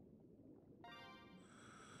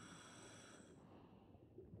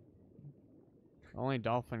 The only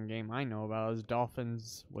dolphin game I know about is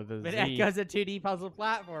Dolphins with a But Z. Echo's a 2D puzzle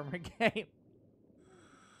platformer game.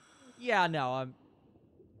 Yeah, no,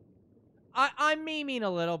 I'm memeing a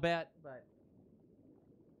little bit,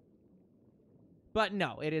 but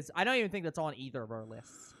no, it is. I don't even think that's on either of our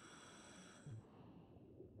lists.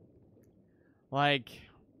 Like,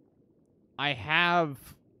 I have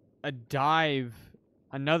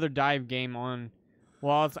another dive game on.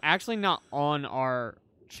 Well, it's actually not on our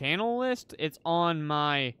channel list. It's on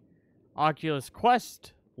my Oculus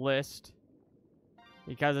Quest list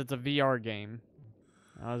because it's a VR game.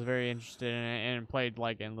 I was very interested in it and played,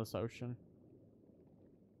 like, Endless Ocean.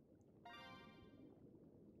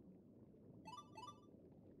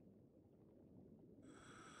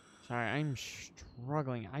 Sorry, I'm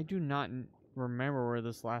struggling. I do not remember where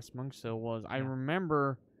this last monk seal was. I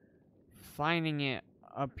remember finding it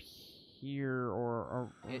up here or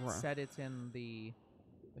it said it's in the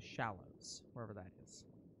shallows, wherever that is.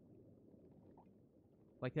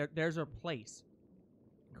 Like there's a place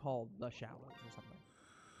called the Shallows or something.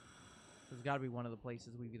 There's got to be one of the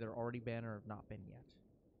places we've either already been or have not been yet.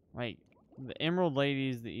 Like, the Emerald Lady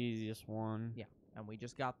is the easiest one. Yeah, and we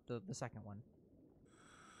just got the second one.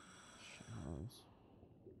 Shallows.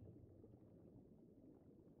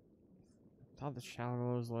 I thought the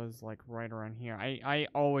Shallows was, like, right around here. I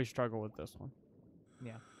always struggle with this one.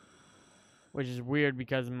 Yeah. Which is weird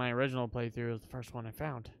because in my original playthrough, it was the first one I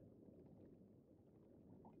found.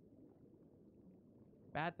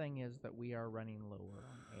 Bad thing is that we are running lower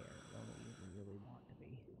on air than we really want to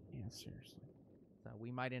be. Yeah, seriously. So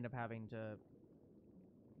we might end up having to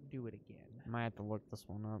do it again. I might have to look this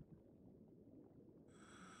one up.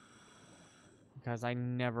 Because I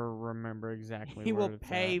never remember exactly He where will it's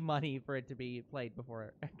pay at. money for it to be played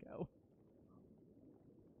before Echo.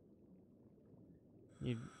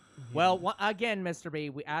 Well, again, Mr.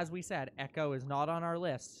 B, as we said, Echo is not on our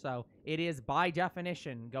list, so it is by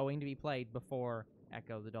definition going to be played before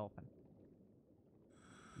Echo the Dolphin.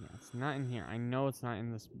 Yeah, it's not in here. I know it's not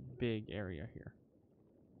in this big area here.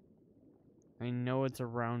 I know it's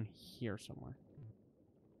around here somewhere.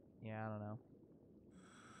 Yeah, I don't know.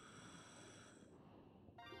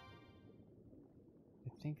 I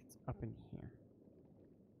think it's up in here.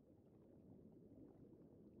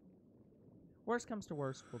 Worst comes to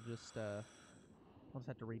worst, we'll just have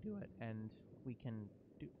to redo it, and we can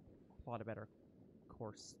plot a better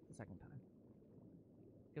course the second time.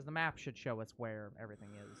 Because the map should show us where everything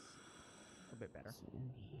is a bit better. Is it in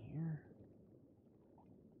here?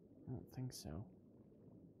 I don't think so.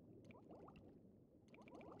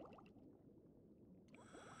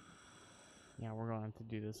 Yeah, we're gonna have to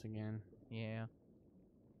do this again. Yeah.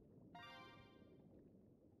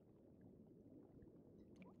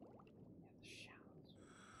 The shallows.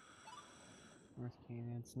 North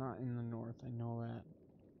Canyon. It's not in the north. I know that.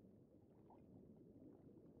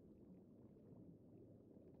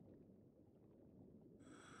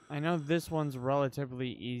 I know this one's relatively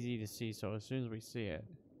easy to see, so as soon as we see it.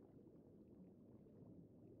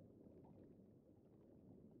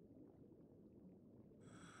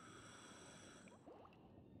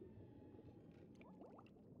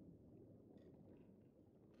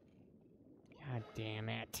 God damn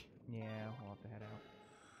it. Yeah, we'll have to head out.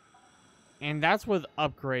 And that's with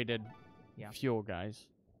upgraded fuel, guys.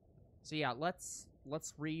 So yeah, let's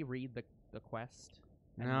reread the quest.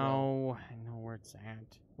 No, I know where it's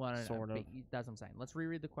at. Well, no, sort of. That's what I'm saying. Let's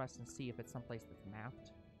reread the quest and see if it's someplace that's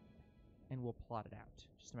mapped, and we'll plot it out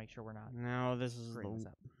just to make sure we're not. No, this is screwing this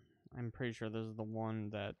up. I'm pretty sure this is the one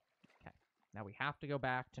that. Okay. Now we have to go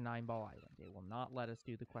back to Nineball Island. It will not let us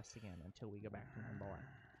do the quest again until we go back to Nineball Island.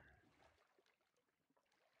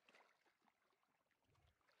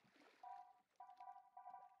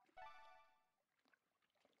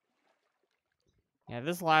 Yeah,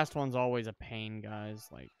 this last one's always a pain, guys.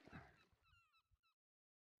 Like.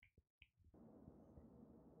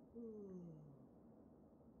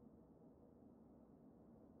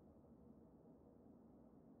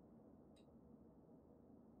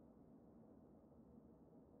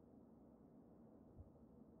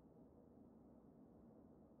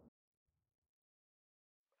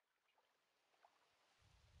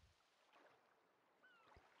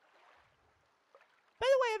 By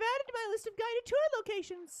the way, I've added to my list of guided tour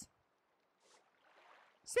locations.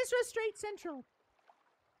 Cicero Strait Central.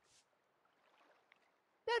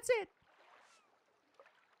 That's it.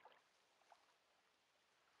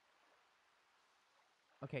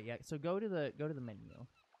 Okay, yeah. So go to the menu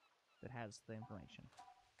that has the information.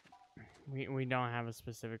 We don't have a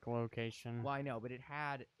specific location. Well, I know, but it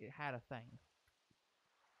had a thing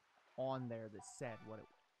on there that said what it was.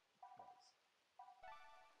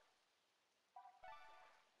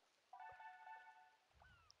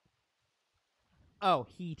 Oh,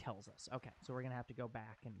 he tells us. Okay, so we're gonna have to go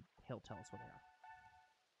back and he'll tell us what they are.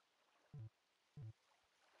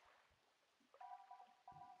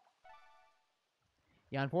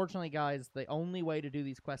 Yeah, unfortunately, guys, the only way to do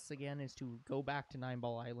these quests again is to go back to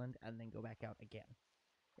Nineball Island and then go back out again.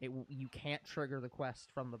 You can't trigger the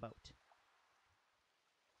quest from the boat.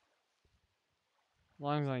 As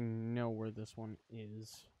long as I know where this one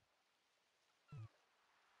is.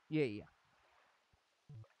 Yeah.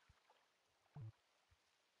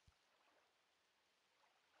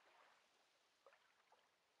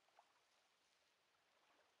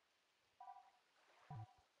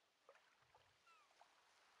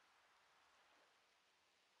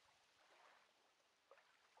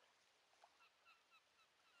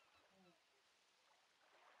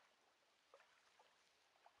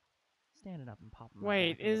 Standing up and popping.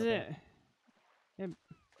 Wait, is it? It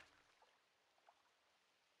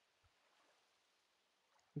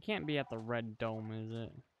can't be at the Red Dome, is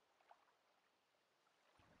it?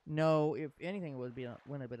 No, if anything, it would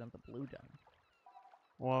have been at the Blue Dome.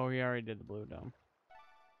 Well, we already did the Blue Dome.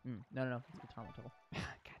 No, it's Katana Toll. God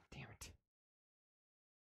damn it.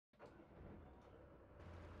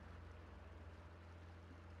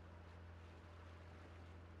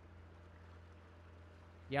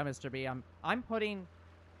 Yeah, Mr. B, I'm putting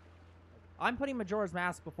Majora's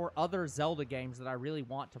Mask before other Zelda games that I really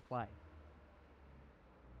want to play.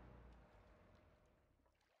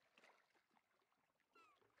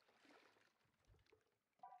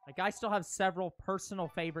 Like, I still have several personal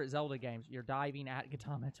favorite Zelda games. You're diving at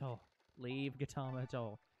Gautama Toll. Leave Gautama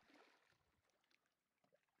Toll.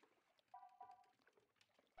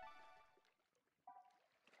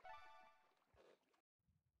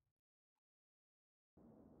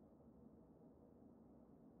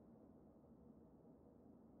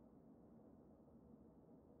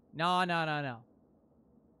 No.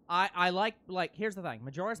 I like, here's the thing.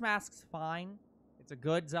 Majora's Mask's fine. It's a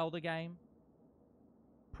good Zelda game.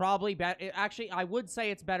 Probably better. Actually, I would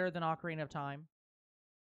say it's better than Ocarina of Time.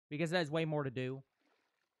 Because it has way more to do.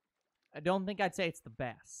 I don't think I'd say it's the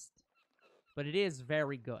best. But it is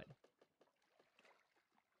very good.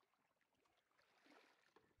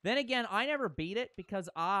 Then again, I never beat it because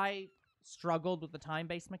I struggled with the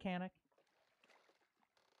time-based mechanic.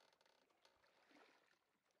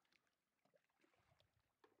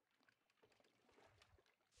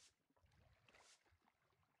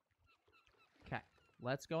 Okay,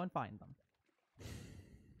 let's go and find them.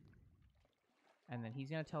 And then he's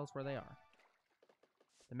going to tell us where they are.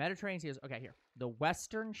 The Mediterranean Sea is... Okay, here. The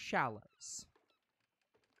Western Shallows.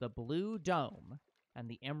 The Blue Dome. And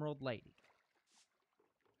the Emerald Lady.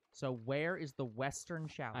 So where is the Western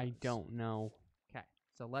Shallows? I don't know. Okay,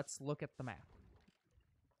 so let's look at the map.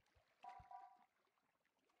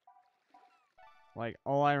 Like,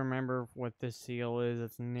 all I remember what this seal is,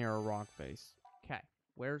 it's near a rock face. Okay,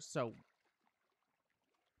 where's... So...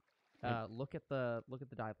 look at the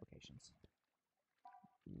dive locations.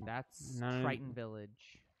 That's Triton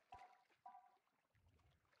Village.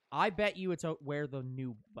 I bet you it's where the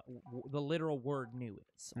literal word "new"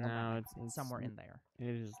 is. No, it's somewhere in there.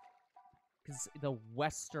 It is because the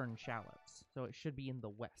Western Shallows, so it should be in the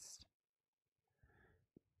west.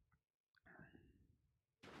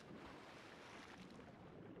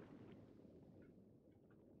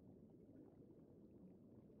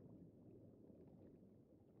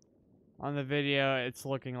 On the video, it's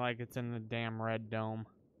looking like it's in the damn red dome.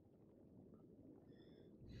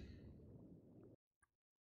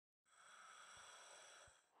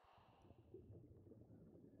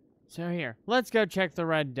 So here, let's go check the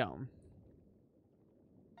red dome.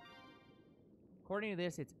 According to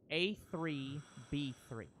this, it's A3,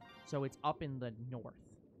 B3. So it's up in the north.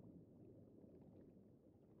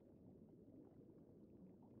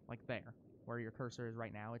 Like there, where your cursor is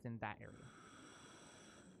right now. It's in that area.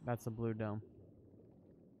 That's the blue dome.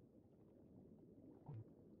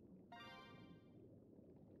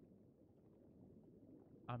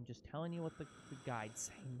 I'm just telling you what the guide's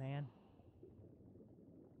saying, man.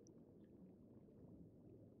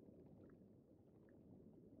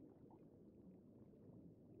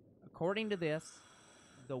 According to this,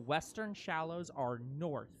 the Western Shallows are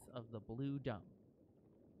north of the Blue Dome.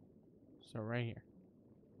 So right here.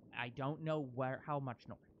 I don't know how much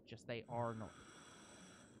north. Just they are north.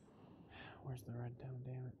 Where's the red dome,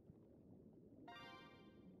 damn it?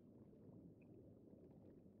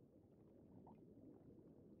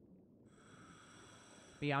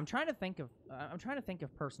 But yeah, I'm trying to think of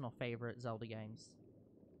personal favorite Zelda games.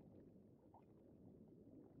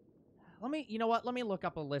 You know what? Let me look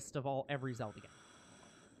up a list of every Zelda game.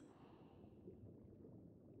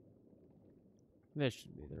 This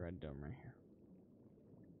should be the red dome right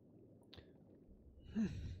here.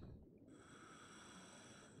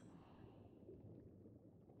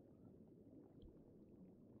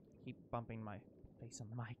 Keep bumping my face on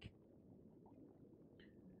the mic.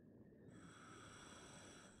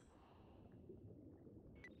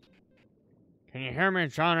 Can you hear me,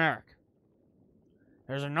 John Eric?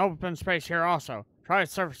 There's an open space here also. Try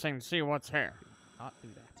surfacing to see what's here. Do not do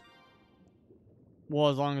that. Well,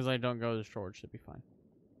 as long as I don't go to the shore, it should be fine.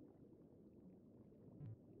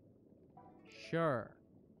 Sure.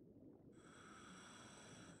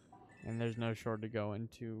 And there's no shore to go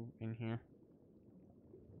into in here.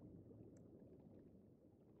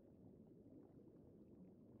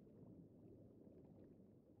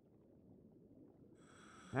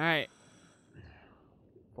 Alright.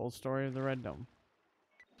 Full story of the red dome.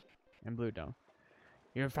 And blue dome.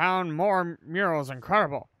 You found more murals.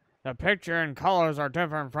 Incredible. The picture and colors are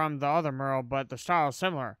different from the other mural, but the style is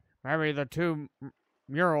similar. Maybe the two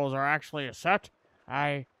murals are actually a set?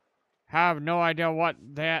 I have no idea what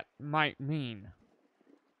that might mean.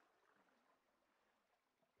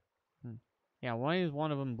 Yeah, why is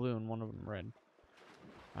one of them blue and one of them red?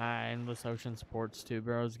 Endless Ocean supports Two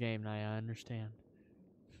Barrels game night, I understand.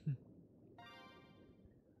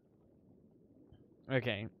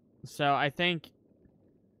 Okay, so I think...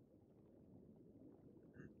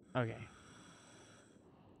 Okay.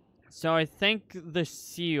 So I think the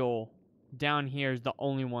seal down here is the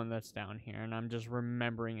only one that's down here, and I'm just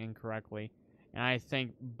remembering incorrectly. And I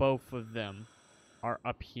think both of them are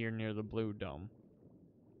up here near the blue dome.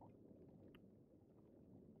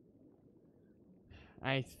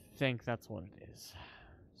 I think that's what it is.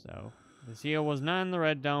 So, the seal was not in the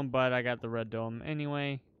red dome, but I got the red dome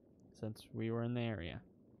anyway, since we were in the area.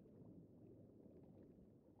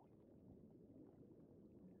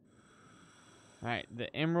 Alright,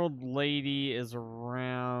 the Emerald Lady is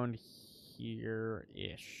around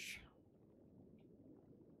here-ish.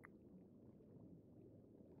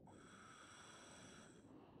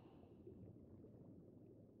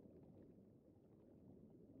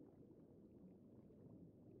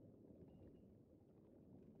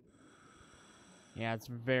 Yeah, it's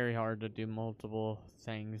very hard to do multiple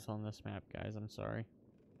things on this map, guys. I'm sorry.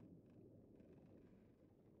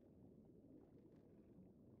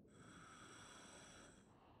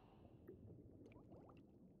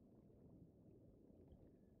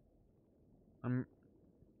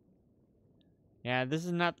 Yeah, this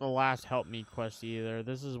is not the last Help Me quest either.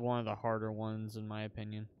 This is one of the harder ones, in my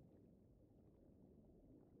opinion.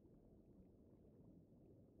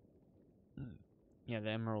 Yeah, the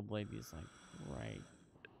Emerald Lady is, like, right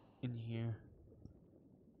in here.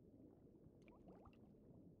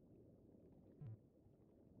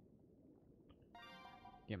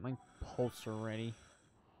 Get my pulsar ready.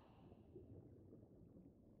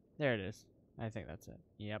 There it is. I think that's it.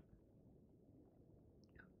 Yep.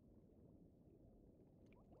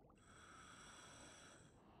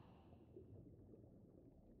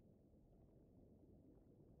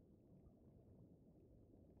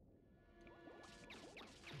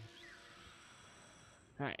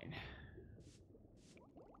 Alright.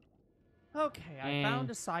 Okay, I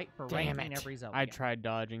found a site for Damn ranking it. every Zelda I game. tried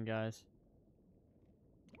dodging, guys.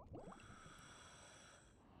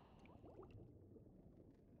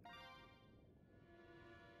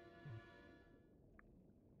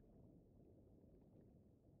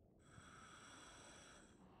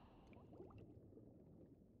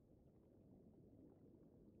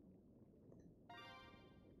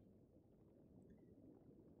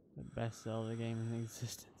 The best Zelda game in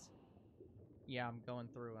existence. Yeah, I'm going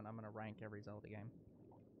through and I'm going to rank every Zelda game.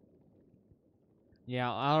 Yeah,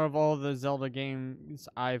 out of all the Zelda games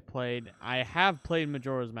I've played, I have played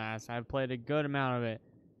Majora's Mask. I've played a good amount of it.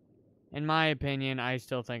 In my opinion, I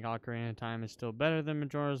still think Ocarina of Time is still better than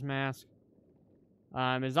Majora's Mask.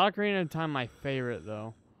 Is Ocarina of Time my favorite,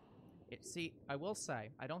 though? See, I will say,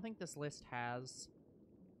 I don't think this list has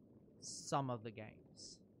some of the games.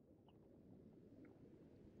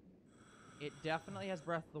 It definitely has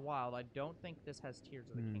Breath of the Wild. I don't think this has Tears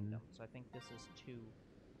of the Kingdom, so I think this is too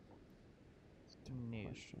new.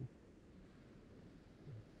 Question.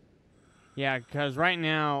 Yeah, because right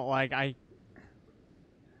now, like,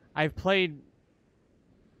 I've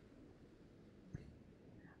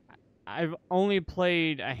only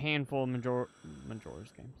played a handful of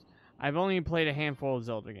Majora's games. I've only played a handful of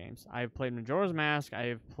Zelda games. I've played Majora's Mask, I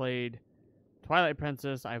have played Twilight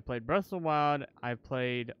Princess, I've played Breath of the Wild, I've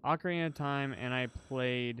played Ocarina of Time, and I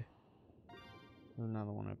played... There's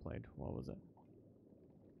another one I played. What was it?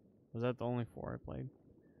 Was that the only 4 I played?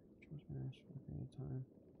 Majora's Mask, Ocarina of Time,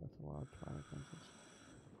 Breath of the Wild, Twilight Princess.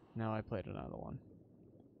 No, I played another one.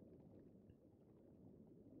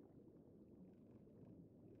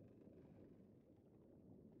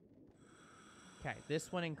 Okay,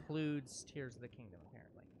 this one includes Tears of the Kingdom,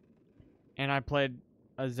 apparently. And I played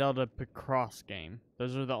a Zelda Picross game.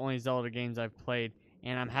 Those are the only Zelda games I've played,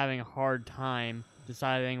 and I'm having a hard time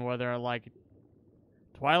deciding whether I like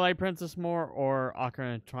Twilight Princess more or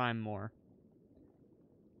Ocarina of Time more.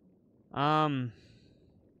 I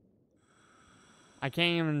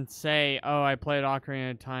can't even say, oh, I played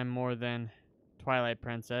Ocarina of Time more than Twilight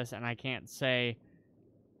Princess, and I can't say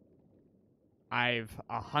I've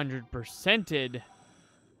 100%ed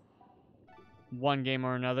one game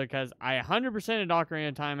or another, because I 100%ed Ocarina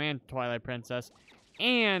of Time and Twilight Princess,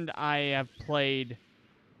 and I have played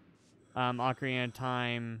Ocarina of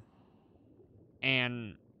Time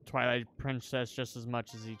and Twilight Princess just as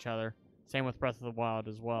much as each other. Same with Breath of the Wild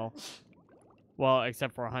as well. Well,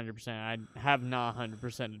 except for 100%. I have not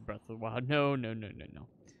 100%ed Breath of the Wild. No.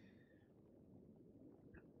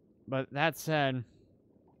 But that said...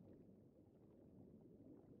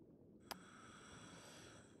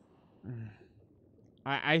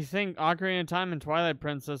 I think Ocarina of Time and Twilight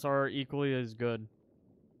Princess are equally as good.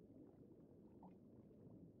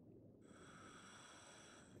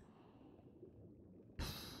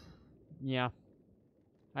 Yeah.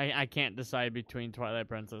 I can't decide between Twilight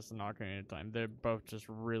Princess and Ocarina of Time. They're both just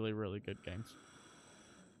really, really good games.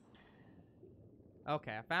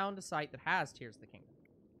 Okay, I found a site that has Tears of the Kingdom.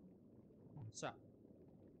 So,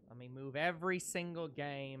 let me move every single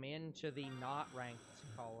game into the not ranked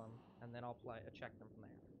column, and then I'll check them from there.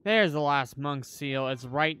 There's the last monk seal. It's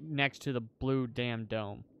right next to the blue damn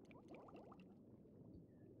dome.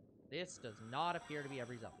 This does not appear to be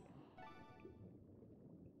every Zelda game.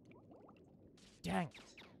 Dang it.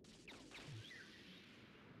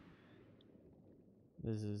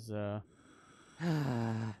 This is,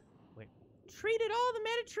 We treated all the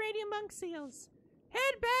Mediterranean monk seals.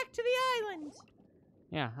 Head back to the island.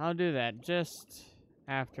 Yeah, I'll do that just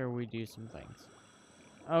after we do some things.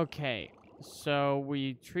 Okay, so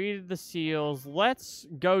we treated the seals. Let's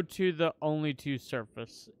go to the only 2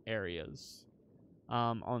 surface areas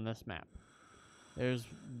on this map. There's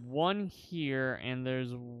one here, and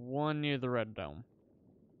there's one near the red dome.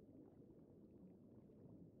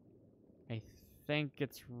 I think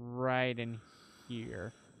it's right in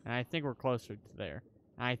here. And I think we're closer to there.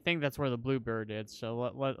 And I think that's where the bluebird is,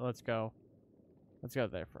 so let's go. Let's go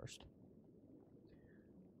there first.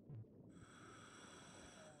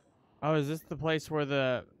 Oh, is this the place where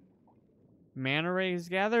the manta rays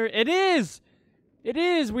gather? It is! It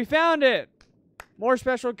is! We found it! More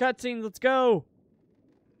special cutscenes, let's go!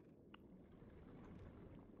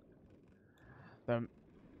 The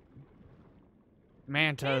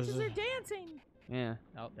mantas. Mantas are dancing. Yeah.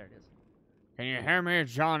 Oh, there it is. Can you hear me?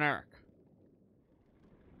 It's John Eric.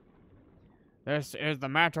 This is the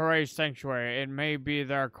manta ray sanctuary. It may be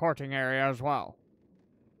their courting area as well.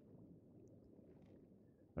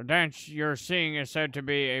 The dance you're seeing is said to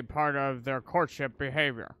be a part of their courtship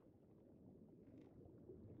behavior.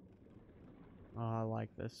 Oh, I like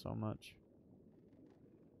this so much.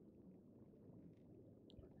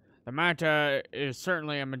 The manta is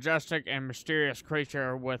certainly a majestic and mysterious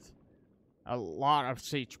creature with a lot of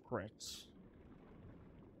secrets.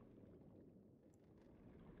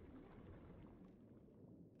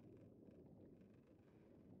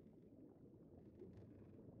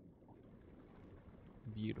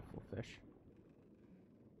 Beautiful fish.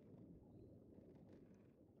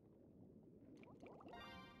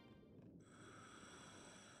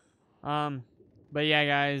 But yeah,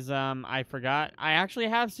 guys, I forgot. I actually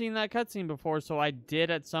have seen that cutscene before, so I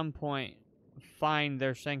did at some point find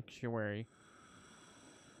their sanctuary.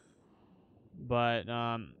 But,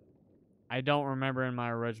 I don't remember in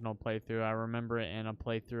my original playthrough. I remember it in a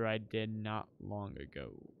playthrough I did not long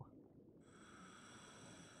ago.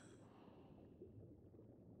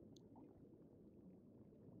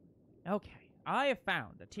 Okay, I have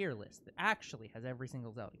found a tier list that actually has every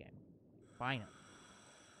single Zelda game. Finally.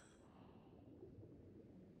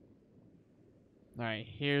 Alright,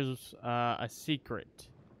 here's a secret.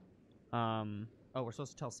 Oh, we're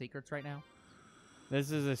supposed to tell secrets right now?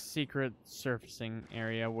 This is a secret surfacing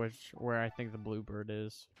area, where I think the bluebird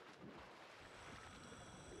is.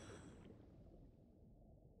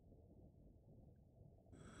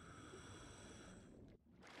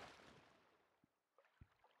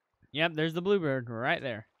 Yep, there's the bluebird right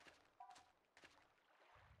there.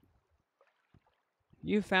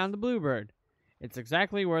 You found the bluebird. It's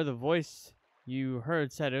exactly where the voice you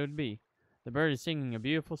heard said it would be. The bird is singing a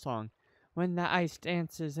beautiful song. When the ice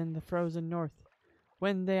dances in the frozen north.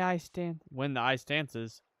 When the ice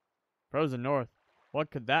dances. Frozen north. What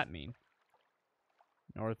could that mean?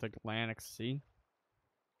 North Atlantic Sea?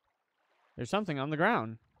 There's something on the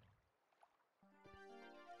ground.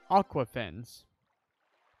 Aquafins.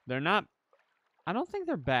 They're not... I don't think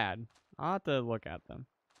they're bad. I'll have to look at them.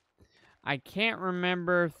 I can't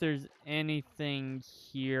remember if there's anything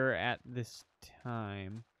here at this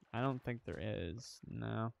time. I don't think there is.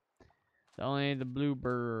 No. It's only the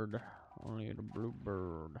bluebird. Only the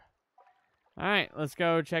bluebird. Alright, let's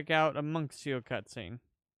go check out a monk seal cutscene.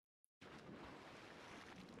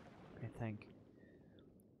 I think.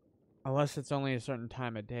 Unless it's only a certain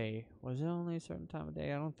time of day. Was it only a certain time of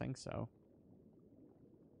day? I don't think so.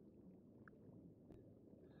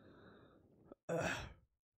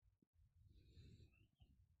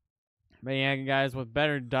 But yeah, guys, with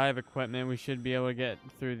better dive equipment, we should be able to get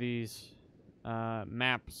through these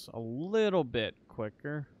maps a little bit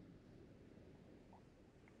quicker.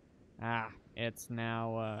 It's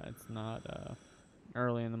now, it's not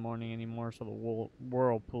early in the morning anymore, so the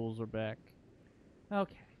whirlpools are back.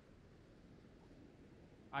 Okay.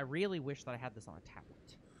 I really wish that I had this on a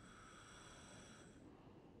tablet.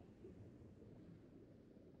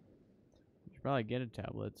 You should probably get a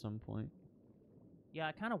tablet at some point. Yeah,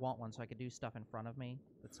 I kind of want one so I could do stuff in front of me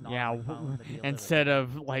that's not Yeah, on my phone. instead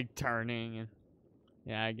of like turning. And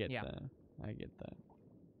yeah, I get that. I get that.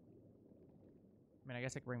 I mean, I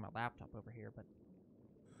guess I could bring my laptop over here, but...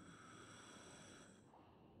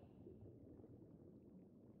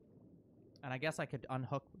 And I guess I could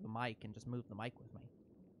unhook the mic and just move the mic with me.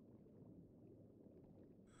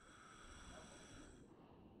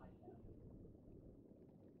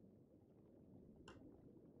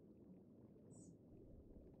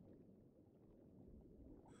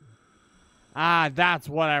 Ah, that's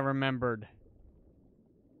what I remembered.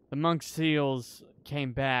 The monk seals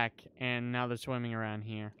came back, and now they're swimming around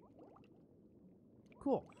here.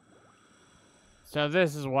 cool. So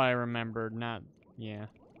this is what I remembered, not... Yeah.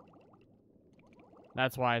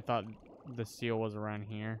 That's why I thought the seal was around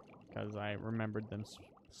here, because I remembered them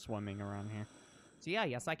swimming around here. So yeah,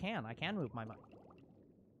 yes, I can. I can move my money.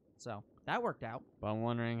 So that worked out. But I'm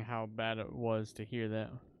wondering how bad it was to hear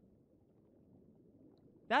that.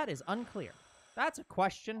 That is unclear. That's a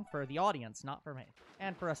question for the audience, not for me,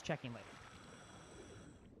 and for us checking later.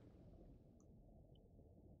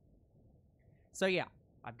 So yeah,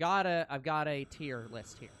 I've got a tier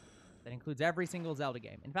list here that includes every single Zelda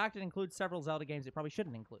game. In fact, it includes several Zelda games it probably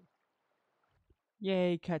shouldn't include.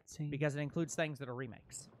 Yay, cutscene. Because it includes things that are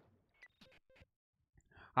remakes.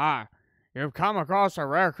 Ah, you've come across a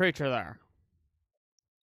rare creature there.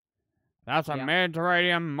 That's a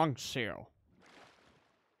Mediterranean monk seal.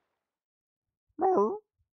 The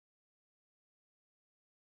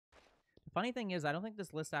funny thing is, I don't think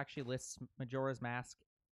this list actually lists Majora's Mask,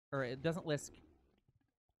 or it doesn't list.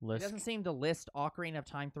 It doesn't seem to list Ocarina of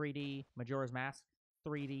Time 3D, Majora's Mask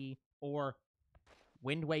 3D, or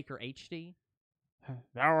Wind Waker HD.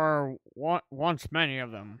 There were once many of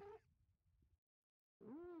them.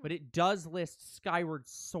 But it does list Skyward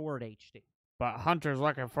Sword HD. But hunters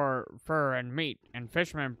looking for fur and meat, and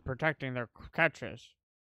fishermen protecting their catches,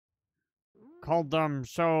 called them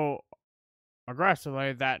so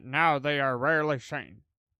aggressively that now they are rarely seen.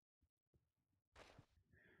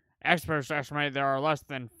 Experts estimate there are less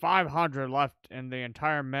than 500 left in the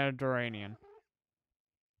entire Mediterranean.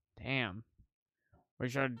 Damn. We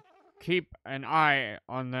should keep an eye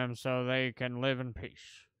on them so they can live in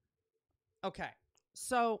peace. Okay,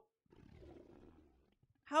 so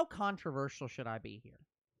how controversial should I be here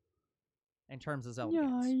in terms of Zelda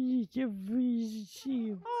games? Oh,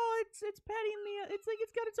 it's petting the. It's like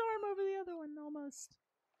it's got its arm over the other one almost.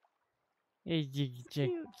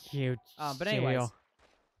 Cute. But anyways,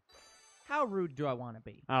 how rude do I want to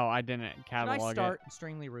be? Oh, I didn't catalog Should I start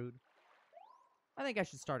extremely rude? I think I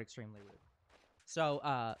should start extremely rude.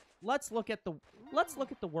 So, let's look at the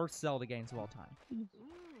worst Zelda games of all time.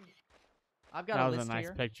 I've got that a was list a nice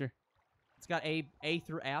here. picture. It's got A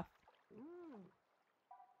through F.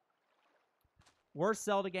 Worst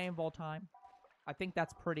Zelda game of all time. I think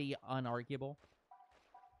that's pretty unarguable.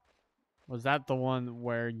 Was that the one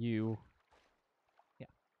where you...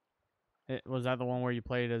 Yeah. Was that the one where you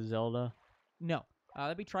played as Zelda? No.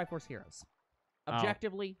 That'd be Triforce Heroes.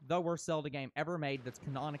 Objectively, the worst Zelda game ever made that's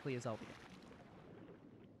canonically a Zelda game.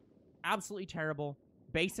 Absolutely terrible.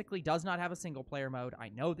 Basically does not have a single-player mode. I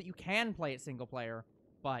know that you can play it single-player,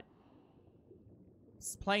 but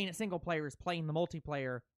playing it single-player is playing the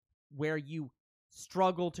multiplayer where you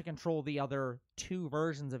struggle to control the other two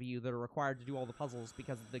versions of you that are required to do all the puzzles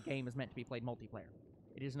because the game is meant to be played multiplayer.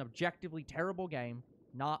 It is an objectively terrible game,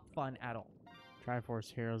 not fun at all.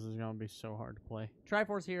 Triforce Heroes is going to be so hard to play.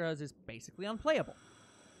 Triforce Heroes is basically unplayable.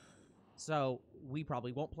 So we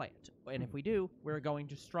probably won't play it. And if we do, we're going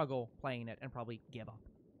to struggle playing it and probably give up.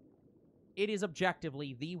 It is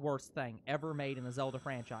objectively the worst thing ever made in the Zelda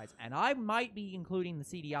franchise, and I might be including the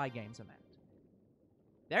CDI games in that.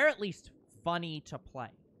 They're at least funny to play.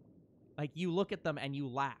 Like, you look at them and you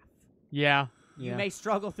laugh. Yeah. You may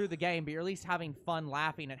struggle through the game, but you're at least having fun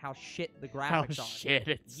laughing at how shit the graphics are. Shit,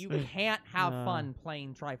 it's... You can't have fun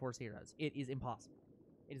playing Triforce Heroes. It is impossible.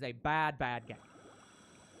 It is a bad, bad game.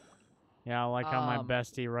 Yeah, I like how my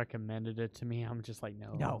bestie recommended it to me. I'm just like,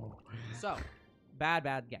 no. No. So, bad,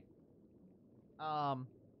 bad game.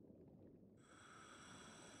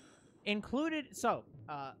 Included. So,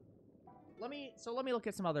 let me look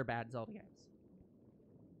at some other bad Zelda games.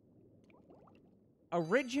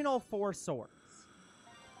 Original Four Swords.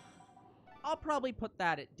 I'll probably put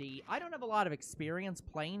that at D. I don't have a lot of experience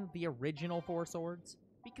playing the original Four Swords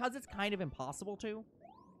because it's kind of impossible to.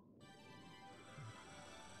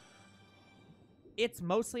 It's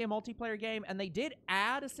mostly a multiplayer game, and they did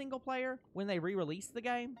add a single player when they re-released the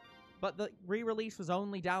game, but the re-release was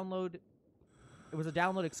only download. It was a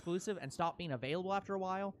download exclusive and stopped being available after a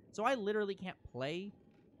while, so I literally can't play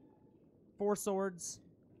Four Swords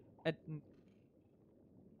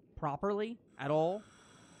properly at all.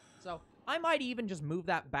 So I might even just move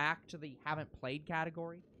that back to the haven't played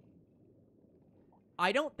category.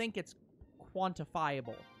 I don't think it's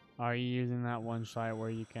quantifiable. Are you using that one site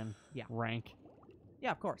where you can rank?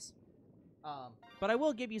 Yeah, of course. But I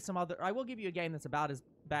will give you some other. I will give you a game that's about as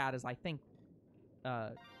bad as I think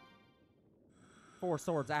Four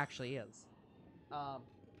Swords actually is.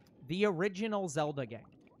 The original Zelda game.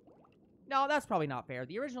 No, that's probably not fair.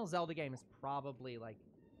 The original Zelda game is probably like,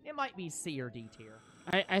 it might be C or D tier.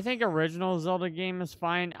 I think original Zelda game is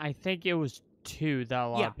fine. I think it was 2 that a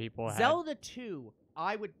lot of people had. Zelda 2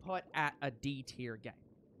 I would put at a D tier game.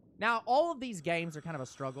 Now, all of these games are kind of a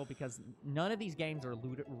struggle because none of these games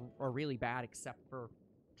are really bad except for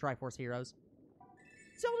Triforce Heroes.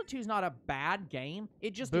 Zelda 2 is not a bad game.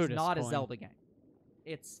 It just is not a Zelda game.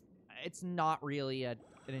 It's not really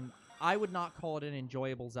I would not call it an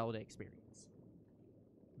enjoyable Zelda experience.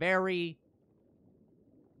 Very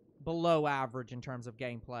below average in terms of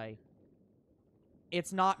gameplay.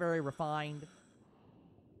 It's not very refined.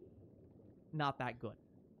 Not that good.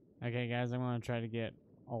 Okay, guys, I'm going to try to get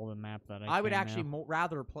all the map that I would actually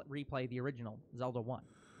rather replay the original Zelda 1.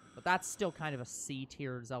 But that's still kind of a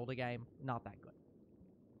C-tier Zelda game. Not that good.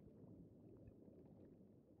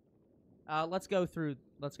 Let's go through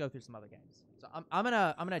some other games. So I'm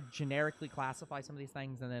gonna generically classify some of these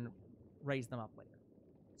things and then raise them up later.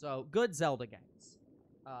 So good Zelda games.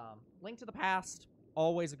 Link to the Past,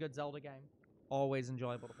 always a good Zelda game, always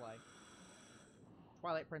enjoyable to play.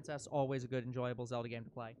 Twilight Princess, always a good enjoyable Zelda game to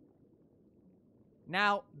play.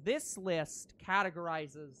 Now this list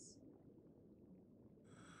categorizes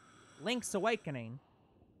Link's Awakening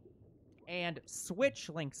and Switch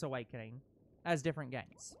Link's Awakening as different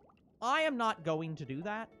games. I am not going to do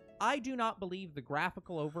that. I do not believe the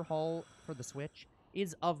graphical overhaul for the Switch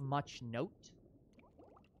is of much note,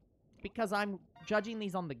 because I'm judging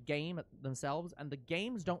these on the game themselves, and the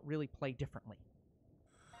games don't really play differently.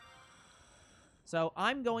 So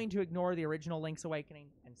I'm going to ignore the original Link's Awakening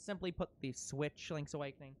and simply put the Switch Link's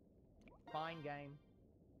Awakening. Fine game.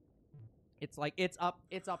 It's up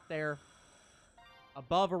there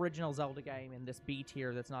above original Zelda game in this B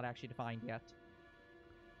tier that's not actually defined yet.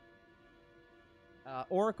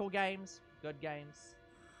 Oracle games, good games.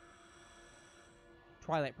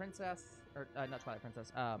 Twilight Princess, or not Twilight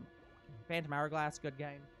Princess, Phantom Hourglass, good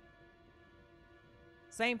game.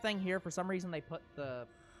 Same thing here. For some reason, they put the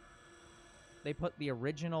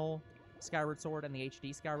original Skyward Sword and the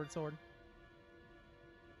HD Skyward Sword.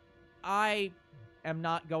 I am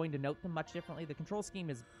not going to note them much differently. The control scheme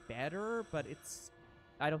is better, but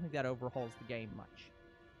I don't think that overhauls the game much.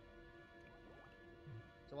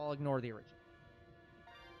 So I'll ignore the original.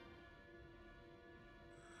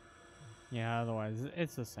 Yeah, otherwise,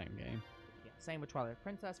 it's the same game. Yeah, same with Twilight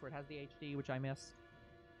Princess, where it has the HD, which I missed.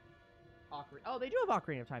 Oh, they do have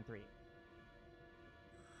Ocarina of Time 3.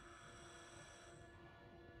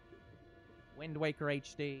 Wind Waker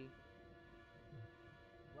HD.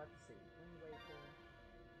 Let's see. Wind Waker.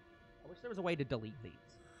 I wish there was a way to delete these.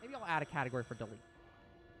 Maybe I'll add a category for delete.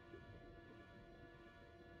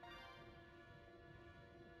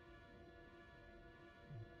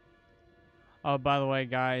 Oh, by the way,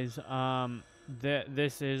 guys,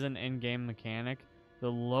 this is an in-game mechanic. The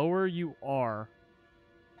lower you are,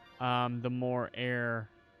 the more air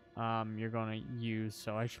you're going to use.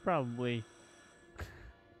 So I should probably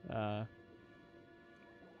go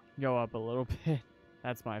up a little bit.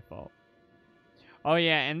 That's my fault. Oh,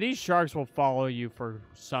 yeah, and these sharks will follow you for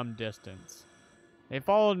some distance. They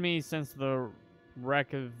followed me since the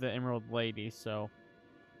wreck of the Emerald Lady, so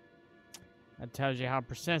that tells you how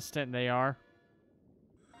persistent they are.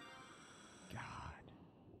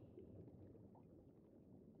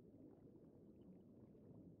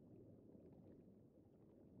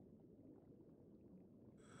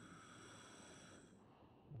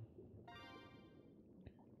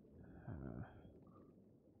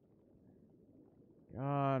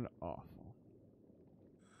 God awful.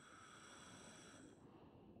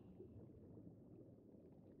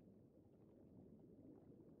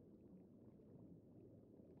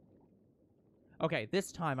 Okay,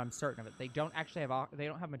 this time I'm certain of it. They don't actually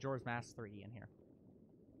have Majora's Mask 3D in here.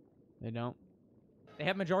 They don't? They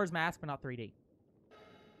have Majora's Mask, but not 3D.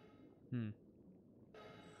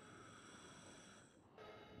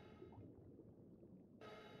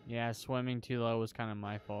 Yeah, swimming too low was kind of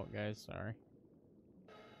my fault, guys. Sorry.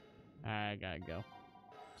 I gotta go.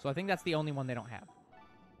 So I think that's the only one they don't have,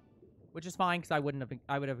 which is fine because I would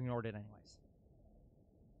have ignored it anyways.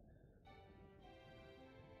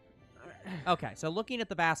 Okay, so looking at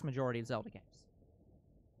the vast majority of Zelda games.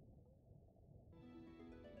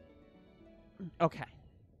 Okay.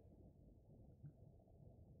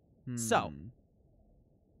 So.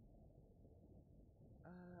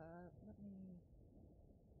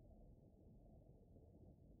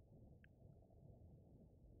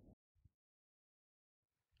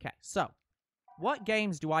 Okay, so what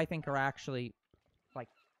games do I think are actually, like,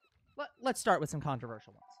 let's start with some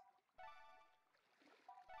controversial ones.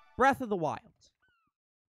 Breath of the Wild.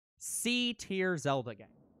 C-tier Zelda game.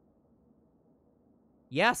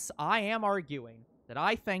 Yes, I am arguing that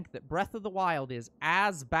I think that Breath of the Wild is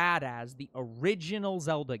as bad as the original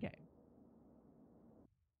Zelda game.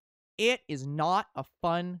 It is not a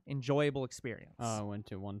fun, enjoyable experience. Oh, I went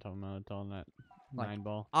to one time on that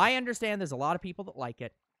Nineball. I understand there's a lot of people that like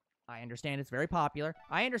it. I understand it's very popular.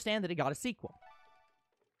 I understand that it got a sequel.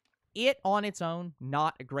 It, on its own,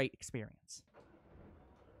 not a great experience.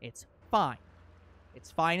 It's fine. It's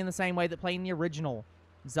fine in the same way that playing the original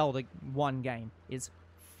Zelda 1 game is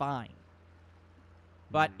fine.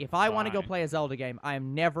 But if I want to go play a Zelda game, I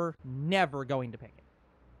am never going to pick it.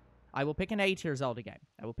 I will pick an A-tier Zelda game.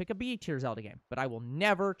 I will pick a B-tier Zelda game. But I will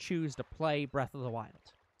never choose to play Breath of the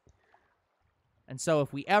Wild. And so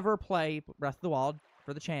if we ever play Breath of the Wild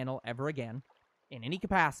for the channel ever again, in any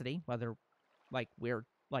capacity, whether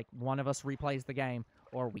one of us replays the game,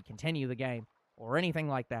 or we continue the game, or anything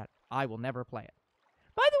like that, I will never play it.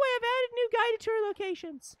 By the way, I've added new guided tour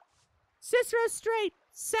locations. Cicero Strait,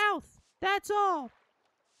 south. That's all.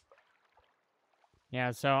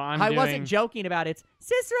 Yeah, so I wasn't joking about it. It's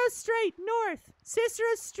Cicero Strait, north. Cicero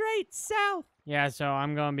Strait, south. Yeah, so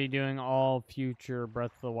I'm going to be doing all future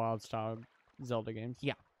Breath of the Wild style Zelda games.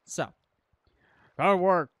 Yeah, so. Good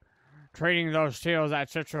work treating those seals at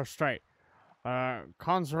Citro Strait.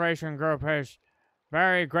 Conservation group is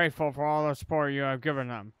very grateful for all the support you have given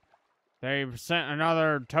them. They've sent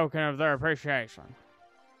another token of their appreciation.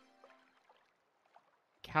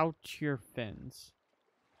 Couch your fins.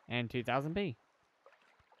 And 2000B.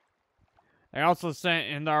 They also sent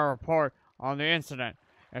in their report on the incident.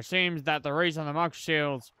 It seems that the reason the monk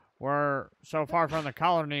seals were so far from the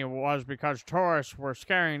colony was because tourists were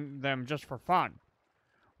scaring them just for fun.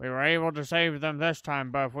 We were able to save them this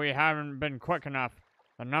time, but if we hadn't been quick enough,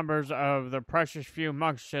 the numbers of the precious few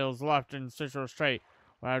monk seals left in Cicero Strait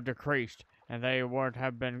would have decreased, and they would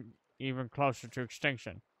have been even closer to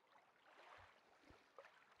extinction.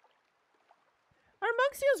 Are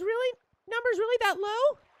monk seals numbers really that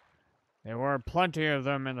low? There were plenty of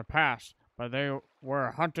them in the past, but they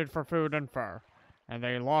were hunted for food and fur, and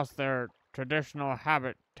they lost their traditional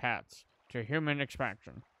habitats to human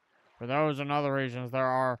expansion. For those and other reasons, there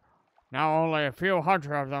are now only a few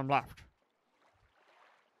hundred of them left.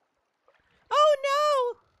 Oh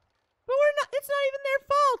no! But it's not even their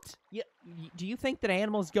fault! Yeah, do you think that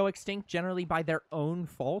animals go extinct generally by their own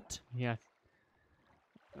fault? Yes.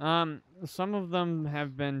 Some of them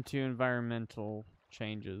have been to environmental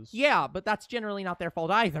changes. Yeah, but that's generally not their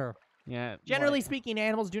fault either. Yeah. Generally speaking,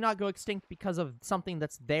 animals do not go extinct because of something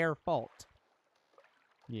that's their fault.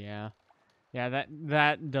 Yeah. Yeah,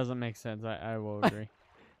 that doesn't make sense. I will agree.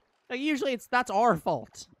 Usually that's our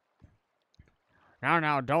fault.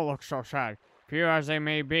 Now, don't look so sad. Few as they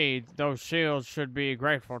may be, those seals should be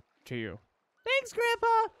grateful to you. Thanks,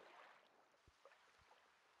 Grandpa!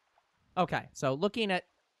 Okay, so looking at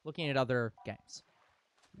other games.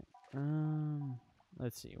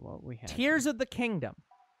 Let's see what we have. Tears of the Kingdom.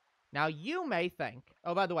 Now, you may think...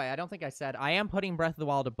 Oh, by the way, I don't think I said... I am putting Breath of the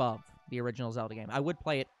Wild above the original Zelda game. I would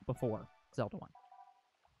play it before Zelda 1.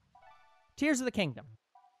 Tears of the Kingdom.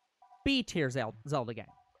 B-tier Zelda game.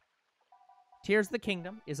 Tears of the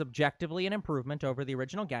Kingdom is objectively an improvement over the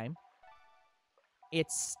original game.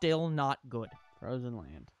 It's still not good. Frozen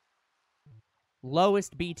Land.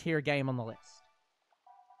 Lowest B-tier game on the list.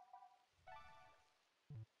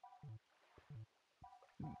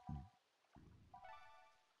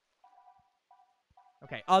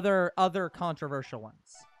 Okay, other controversial ones.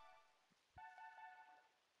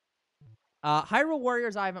 Hyrule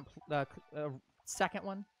Warriors, I haven't... second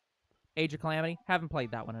one, Age of Calamity, haven't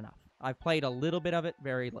played that one enough. I've played a little bit of it,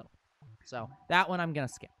 very little. So, that one I'm going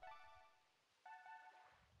to skip.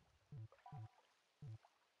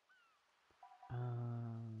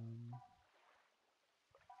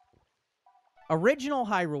 Original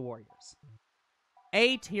Hyrule Warriors.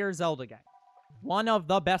 A-tier Zelda game. One of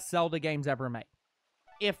the best Zelda games ever made.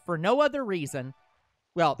 If for no other reason,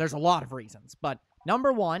 well, there's a lot of reasons, but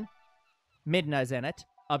number one, Midna's in it.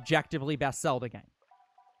 Objectively best Zelda game.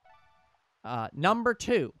 Number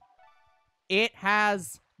two, it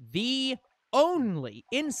has the only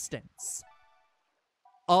instance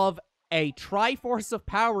of a Triforce of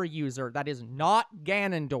Power user that is not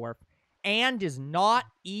Ganondorf and is not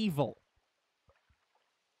evil.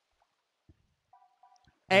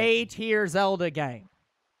 A-tier Zelda game.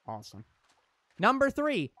 Awesome. Number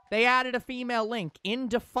three, they added a female Link in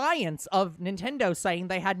defiance of Nintendo saying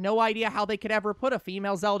they had no idea how they could ever put a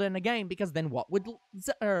female Zelda in a game, because then what would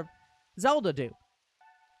Zelda do?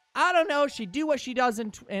 I don't know. She'd do what she does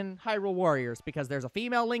in Hyrule Warriors, because there's a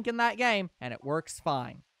female Link in that game, and it works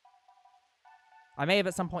fine. I may have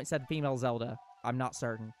at some point said female Zelda. I'm not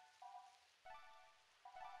certain.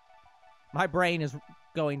 My brain is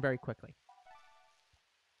going very quickly.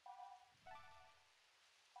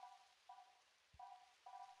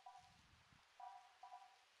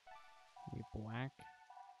 black.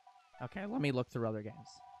 Okay, let me look through other games.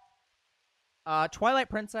 Twilight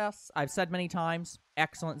Princess, I've said many times,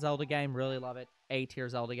 excellent Zelda game, really love it. A-tier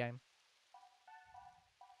Zelda game.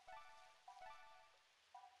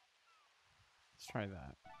 Let's try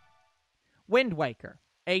that. Wind Waker,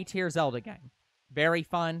 A-tier Zelda game. Very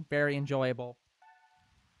fun, very enjoyable.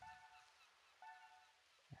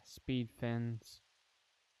 Speed fins.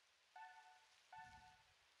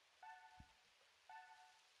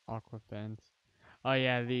 Aqua fins. Oh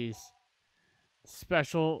yeah, these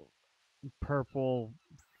special purple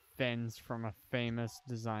fins from a famous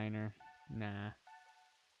designer. Nah.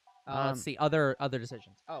 Let's see, other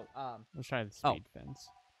decisions. Let's try the speed fins.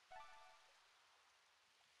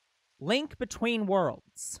 Link Between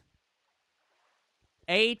Worlds.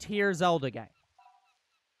 A-tier Zelda game.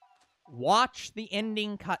 Watch the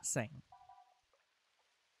ending cutscene.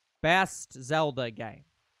 Best Zelda game.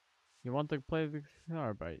 You want to play the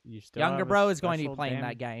guitar, but you still Younger have a Bro is going to be special playing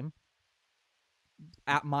that game.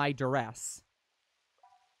 At my duress.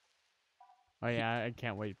 Oh yeah, I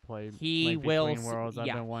can't wait to play He Link will. Between Worlds. I've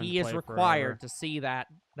been wanting he to is play required forever. to see that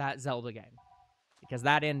Zelda game because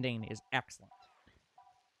that ending is excellent.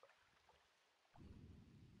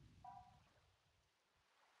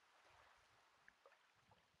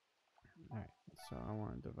 Alright, so I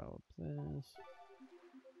want to develop this.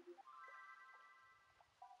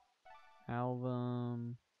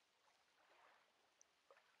 Album.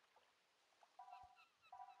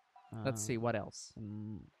 Let's see what else.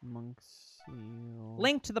 Monk Seal.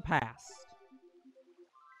 Link to the Past.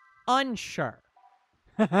 Unsure.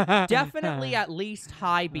 Definitely at least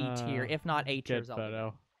high B tier, if not A tier Good Zelda.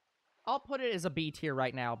 photo. I'll put it as a B tier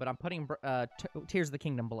right now, but I'm putting Tears of the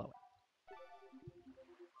Kingdom below it.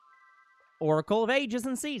 Oracle of Ages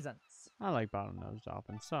and Seasons. I like bottom-nosed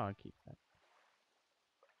dolphins, so I'll keep that.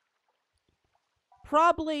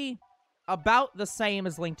 Probably about the same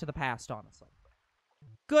as Link to the Past, honestly.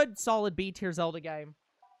 Good, solid B tier Zelda game.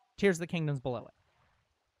 Tears of the Kingdom's below it.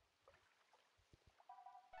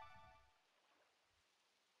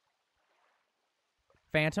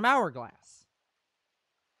 Phantom Hourglass.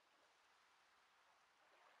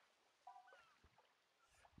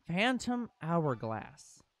 Phantom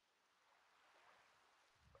Hourglass.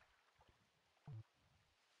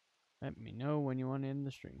 Let me know when you want to end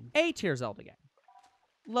the stream. A tier Zelda game.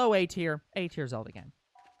 Low A tier Zelda game.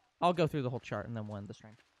 I'll go through the whole chart and then we'll end the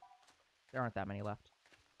stream. There aren't that many left.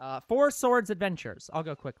 Four Swords Adventures. I'll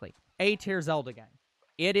go quickly. A tier Zelda game.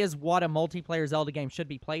 It is what a multiplayer Zelda game should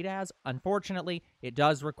be played as. Unfortunately, it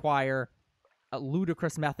does require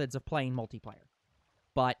ludicrous methods of playing multiplayer.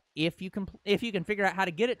 But if you can figure out how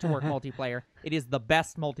to get it to work multiplayer, it is the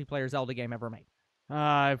best multiplayer Zelda game ever made.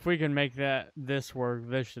 If we can make this work,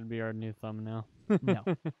 this should be our new thumbnail. No.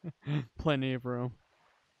 Plenty of room.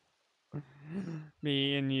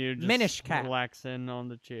 Me and you just Minish Cap. relaxing on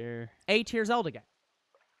the chair. A tier Zelda game.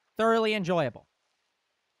 Thoroughly enjoyable.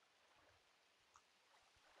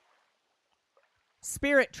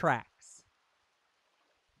 Spirit Tracks.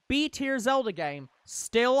 B tier Zelda game,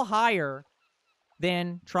 still higher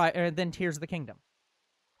than Tears of the Kingdom.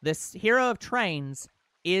 This Hero of Trains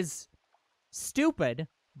is stupid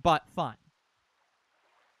but fun.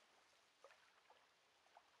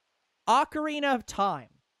 Ocarina of Time.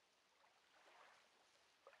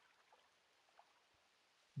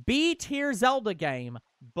 B tier Zelda game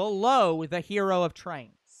below the Hero of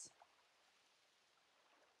Trains.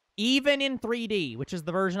 Even in 3D, which is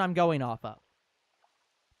the version I'm going off of.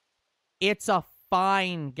 It's a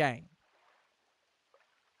fine game.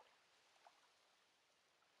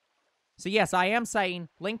 So yes, I am saying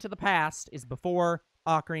Link to the Past is before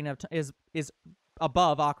Ocarina of is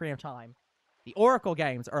above Ocarina of Time. The Oracle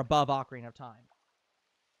games are above Ocarina of Time.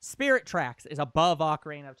 Spirit Tracks is above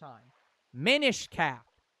Ocarina of Time. Minish Cap.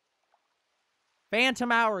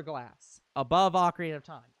 Phantom Hourglass above Ocarina of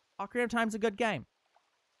Time. Ocarina of Time's a good game.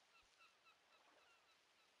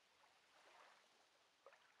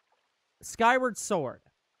 Skyward Sword.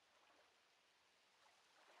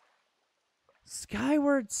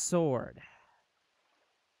 Skyward Sword.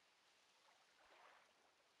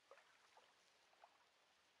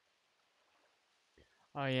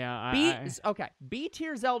 Oh yeah, Okay, B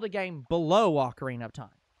tier Zelda game below Ocarina of Time.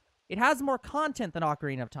 It has more content than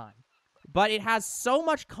Ocarina of Time, but it has so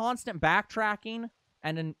much constant backtracking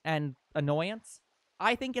and annoyance.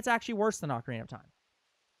 I think it's actually worse than Ocarina of Time.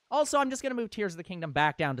 Also, I'm just going to move Tears of the Kingdom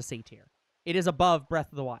back down to C tier. It is above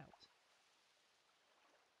Breath of the Wild.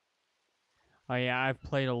 Oh yeah, I've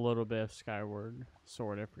played a little bit of Skyward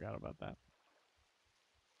Sword. I forgot about that.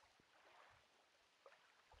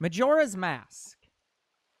 Majora's Mask.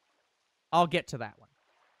 I'll get to that one.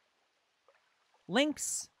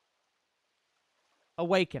 Link's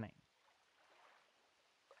Awakening.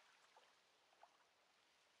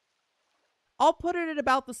 I'll put it at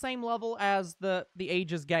about the same level as the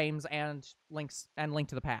Ages games and Link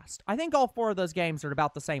to the Past. I think all 4 of those games are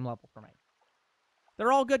about the same level for me.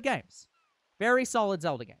 They're all good games. Very solid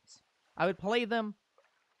Zelda games. I would play them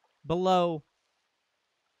below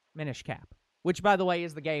Minish Cap, which, by the way,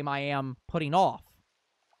 is the game I am putting off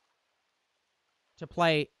to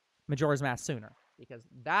play Majora's Mask sooner, because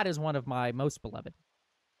that is one of my most beloved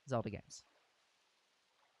Zelda games.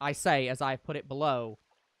 I say, as I've put it below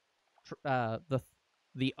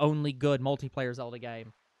the only good multiplayer Zelda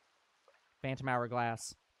game, Phantom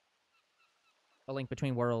Hourglass, A Link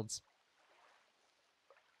Between Worlds,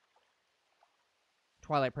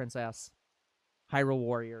 Twilight Princess, Hyrule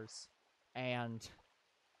Warriors, and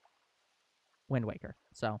Wind Waker.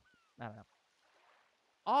 So, I don't know.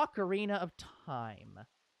 Ocarina of Time.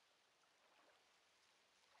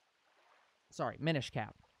 Sorry, Minish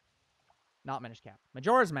Cap. Not Minish Cap.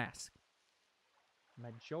 Majora's Mask.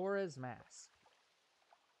 Majora's Mask.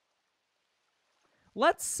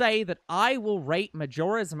 Let's say that I will rate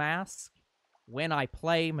Majora's Mask when I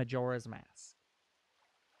play Majora's Mask.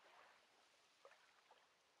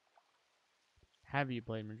 Have you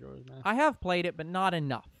played Majora's Mask? I have played it, but not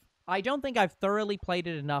enough. I don't think I've thoroughly played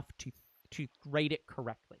it enough to rate it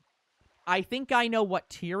correctly. I think I know what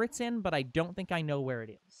tier it's in, but I don't think I know where it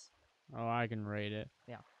is. Oh, I can rate it.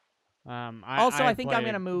 Yeah. I think I'm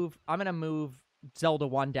gonna move Zelda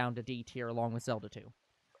 1 down to D tier along with Zelda 2.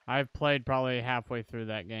 I've played probably halfway through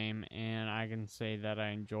that game, and I can say that I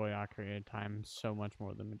enjoy Ocarina of Time so much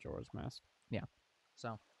more than Majora's Mask. Yeah.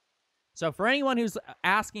 So for anyone who's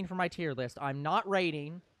asking for my tier list, I'm not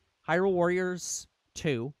rating Hyrule Warriors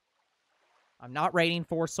 2. I'm not rating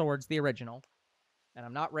Four Swords, the original. And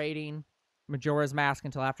I'm not rating Majora's Mask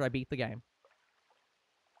until after I beat the game.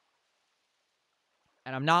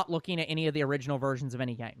 And I'm not looking at any of the original versions of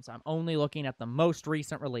any games. I'm only looking at the most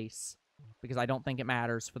recent release, because I don't think it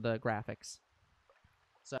matters for the graphics.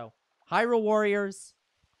 So, Hyrule Warriors,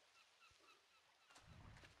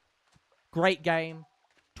 great game.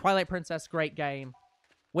 Twilight Princess, great game.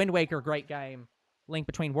 Wind Waker, great game. Link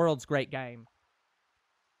Between Worlds, great game.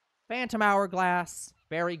 Phantom Hourglass,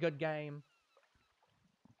 very good game.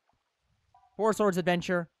 Four Swords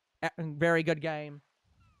Adventure, very good game.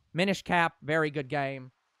 Minish Cap, very good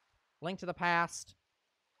game. Link to the Past.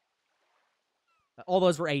 All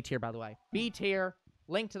those were A tier, by the way. B tier,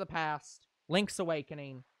 Link to the Past, Link's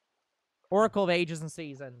Awakening, Oracle of Ages and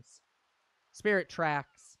Seasons, Spirit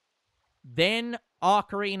Tracks, then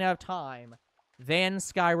Ocarina of Time, then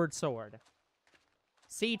Skyward Sword.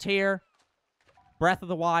 C tier, Breath of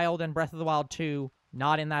the Wild and Breath of the Wild 2,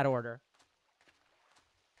 not in that order.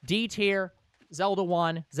 D tier, Zelda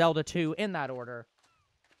 1, Zelda 2, in that order.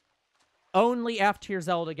 Only F tier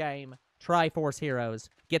Zelda game, Triforce Heroes.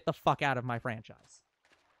 Get the fuck out of my franchise.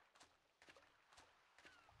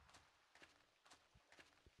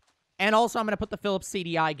 And also, I'm going to put the Philips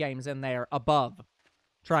CDI games in there above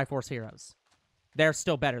Triforce Heroes. They're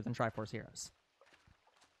still better than Triforce Heroes.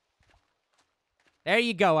 There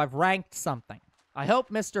you go. I've ranked something. I hope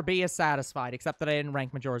Mr. B is satisfied, except that I didn't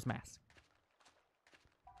rank Majora's Mask.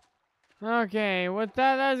 Okay, with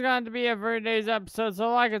that, that's going to be it for today's episode.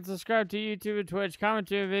 So like and subscribe to YouTube and Twitch. Comment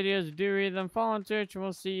to the videos. Do read them. Follow on Twitch. And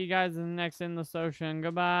we'll see you guys in the next Endless Ocean.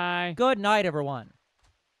 Goodbye. Good night, everyone.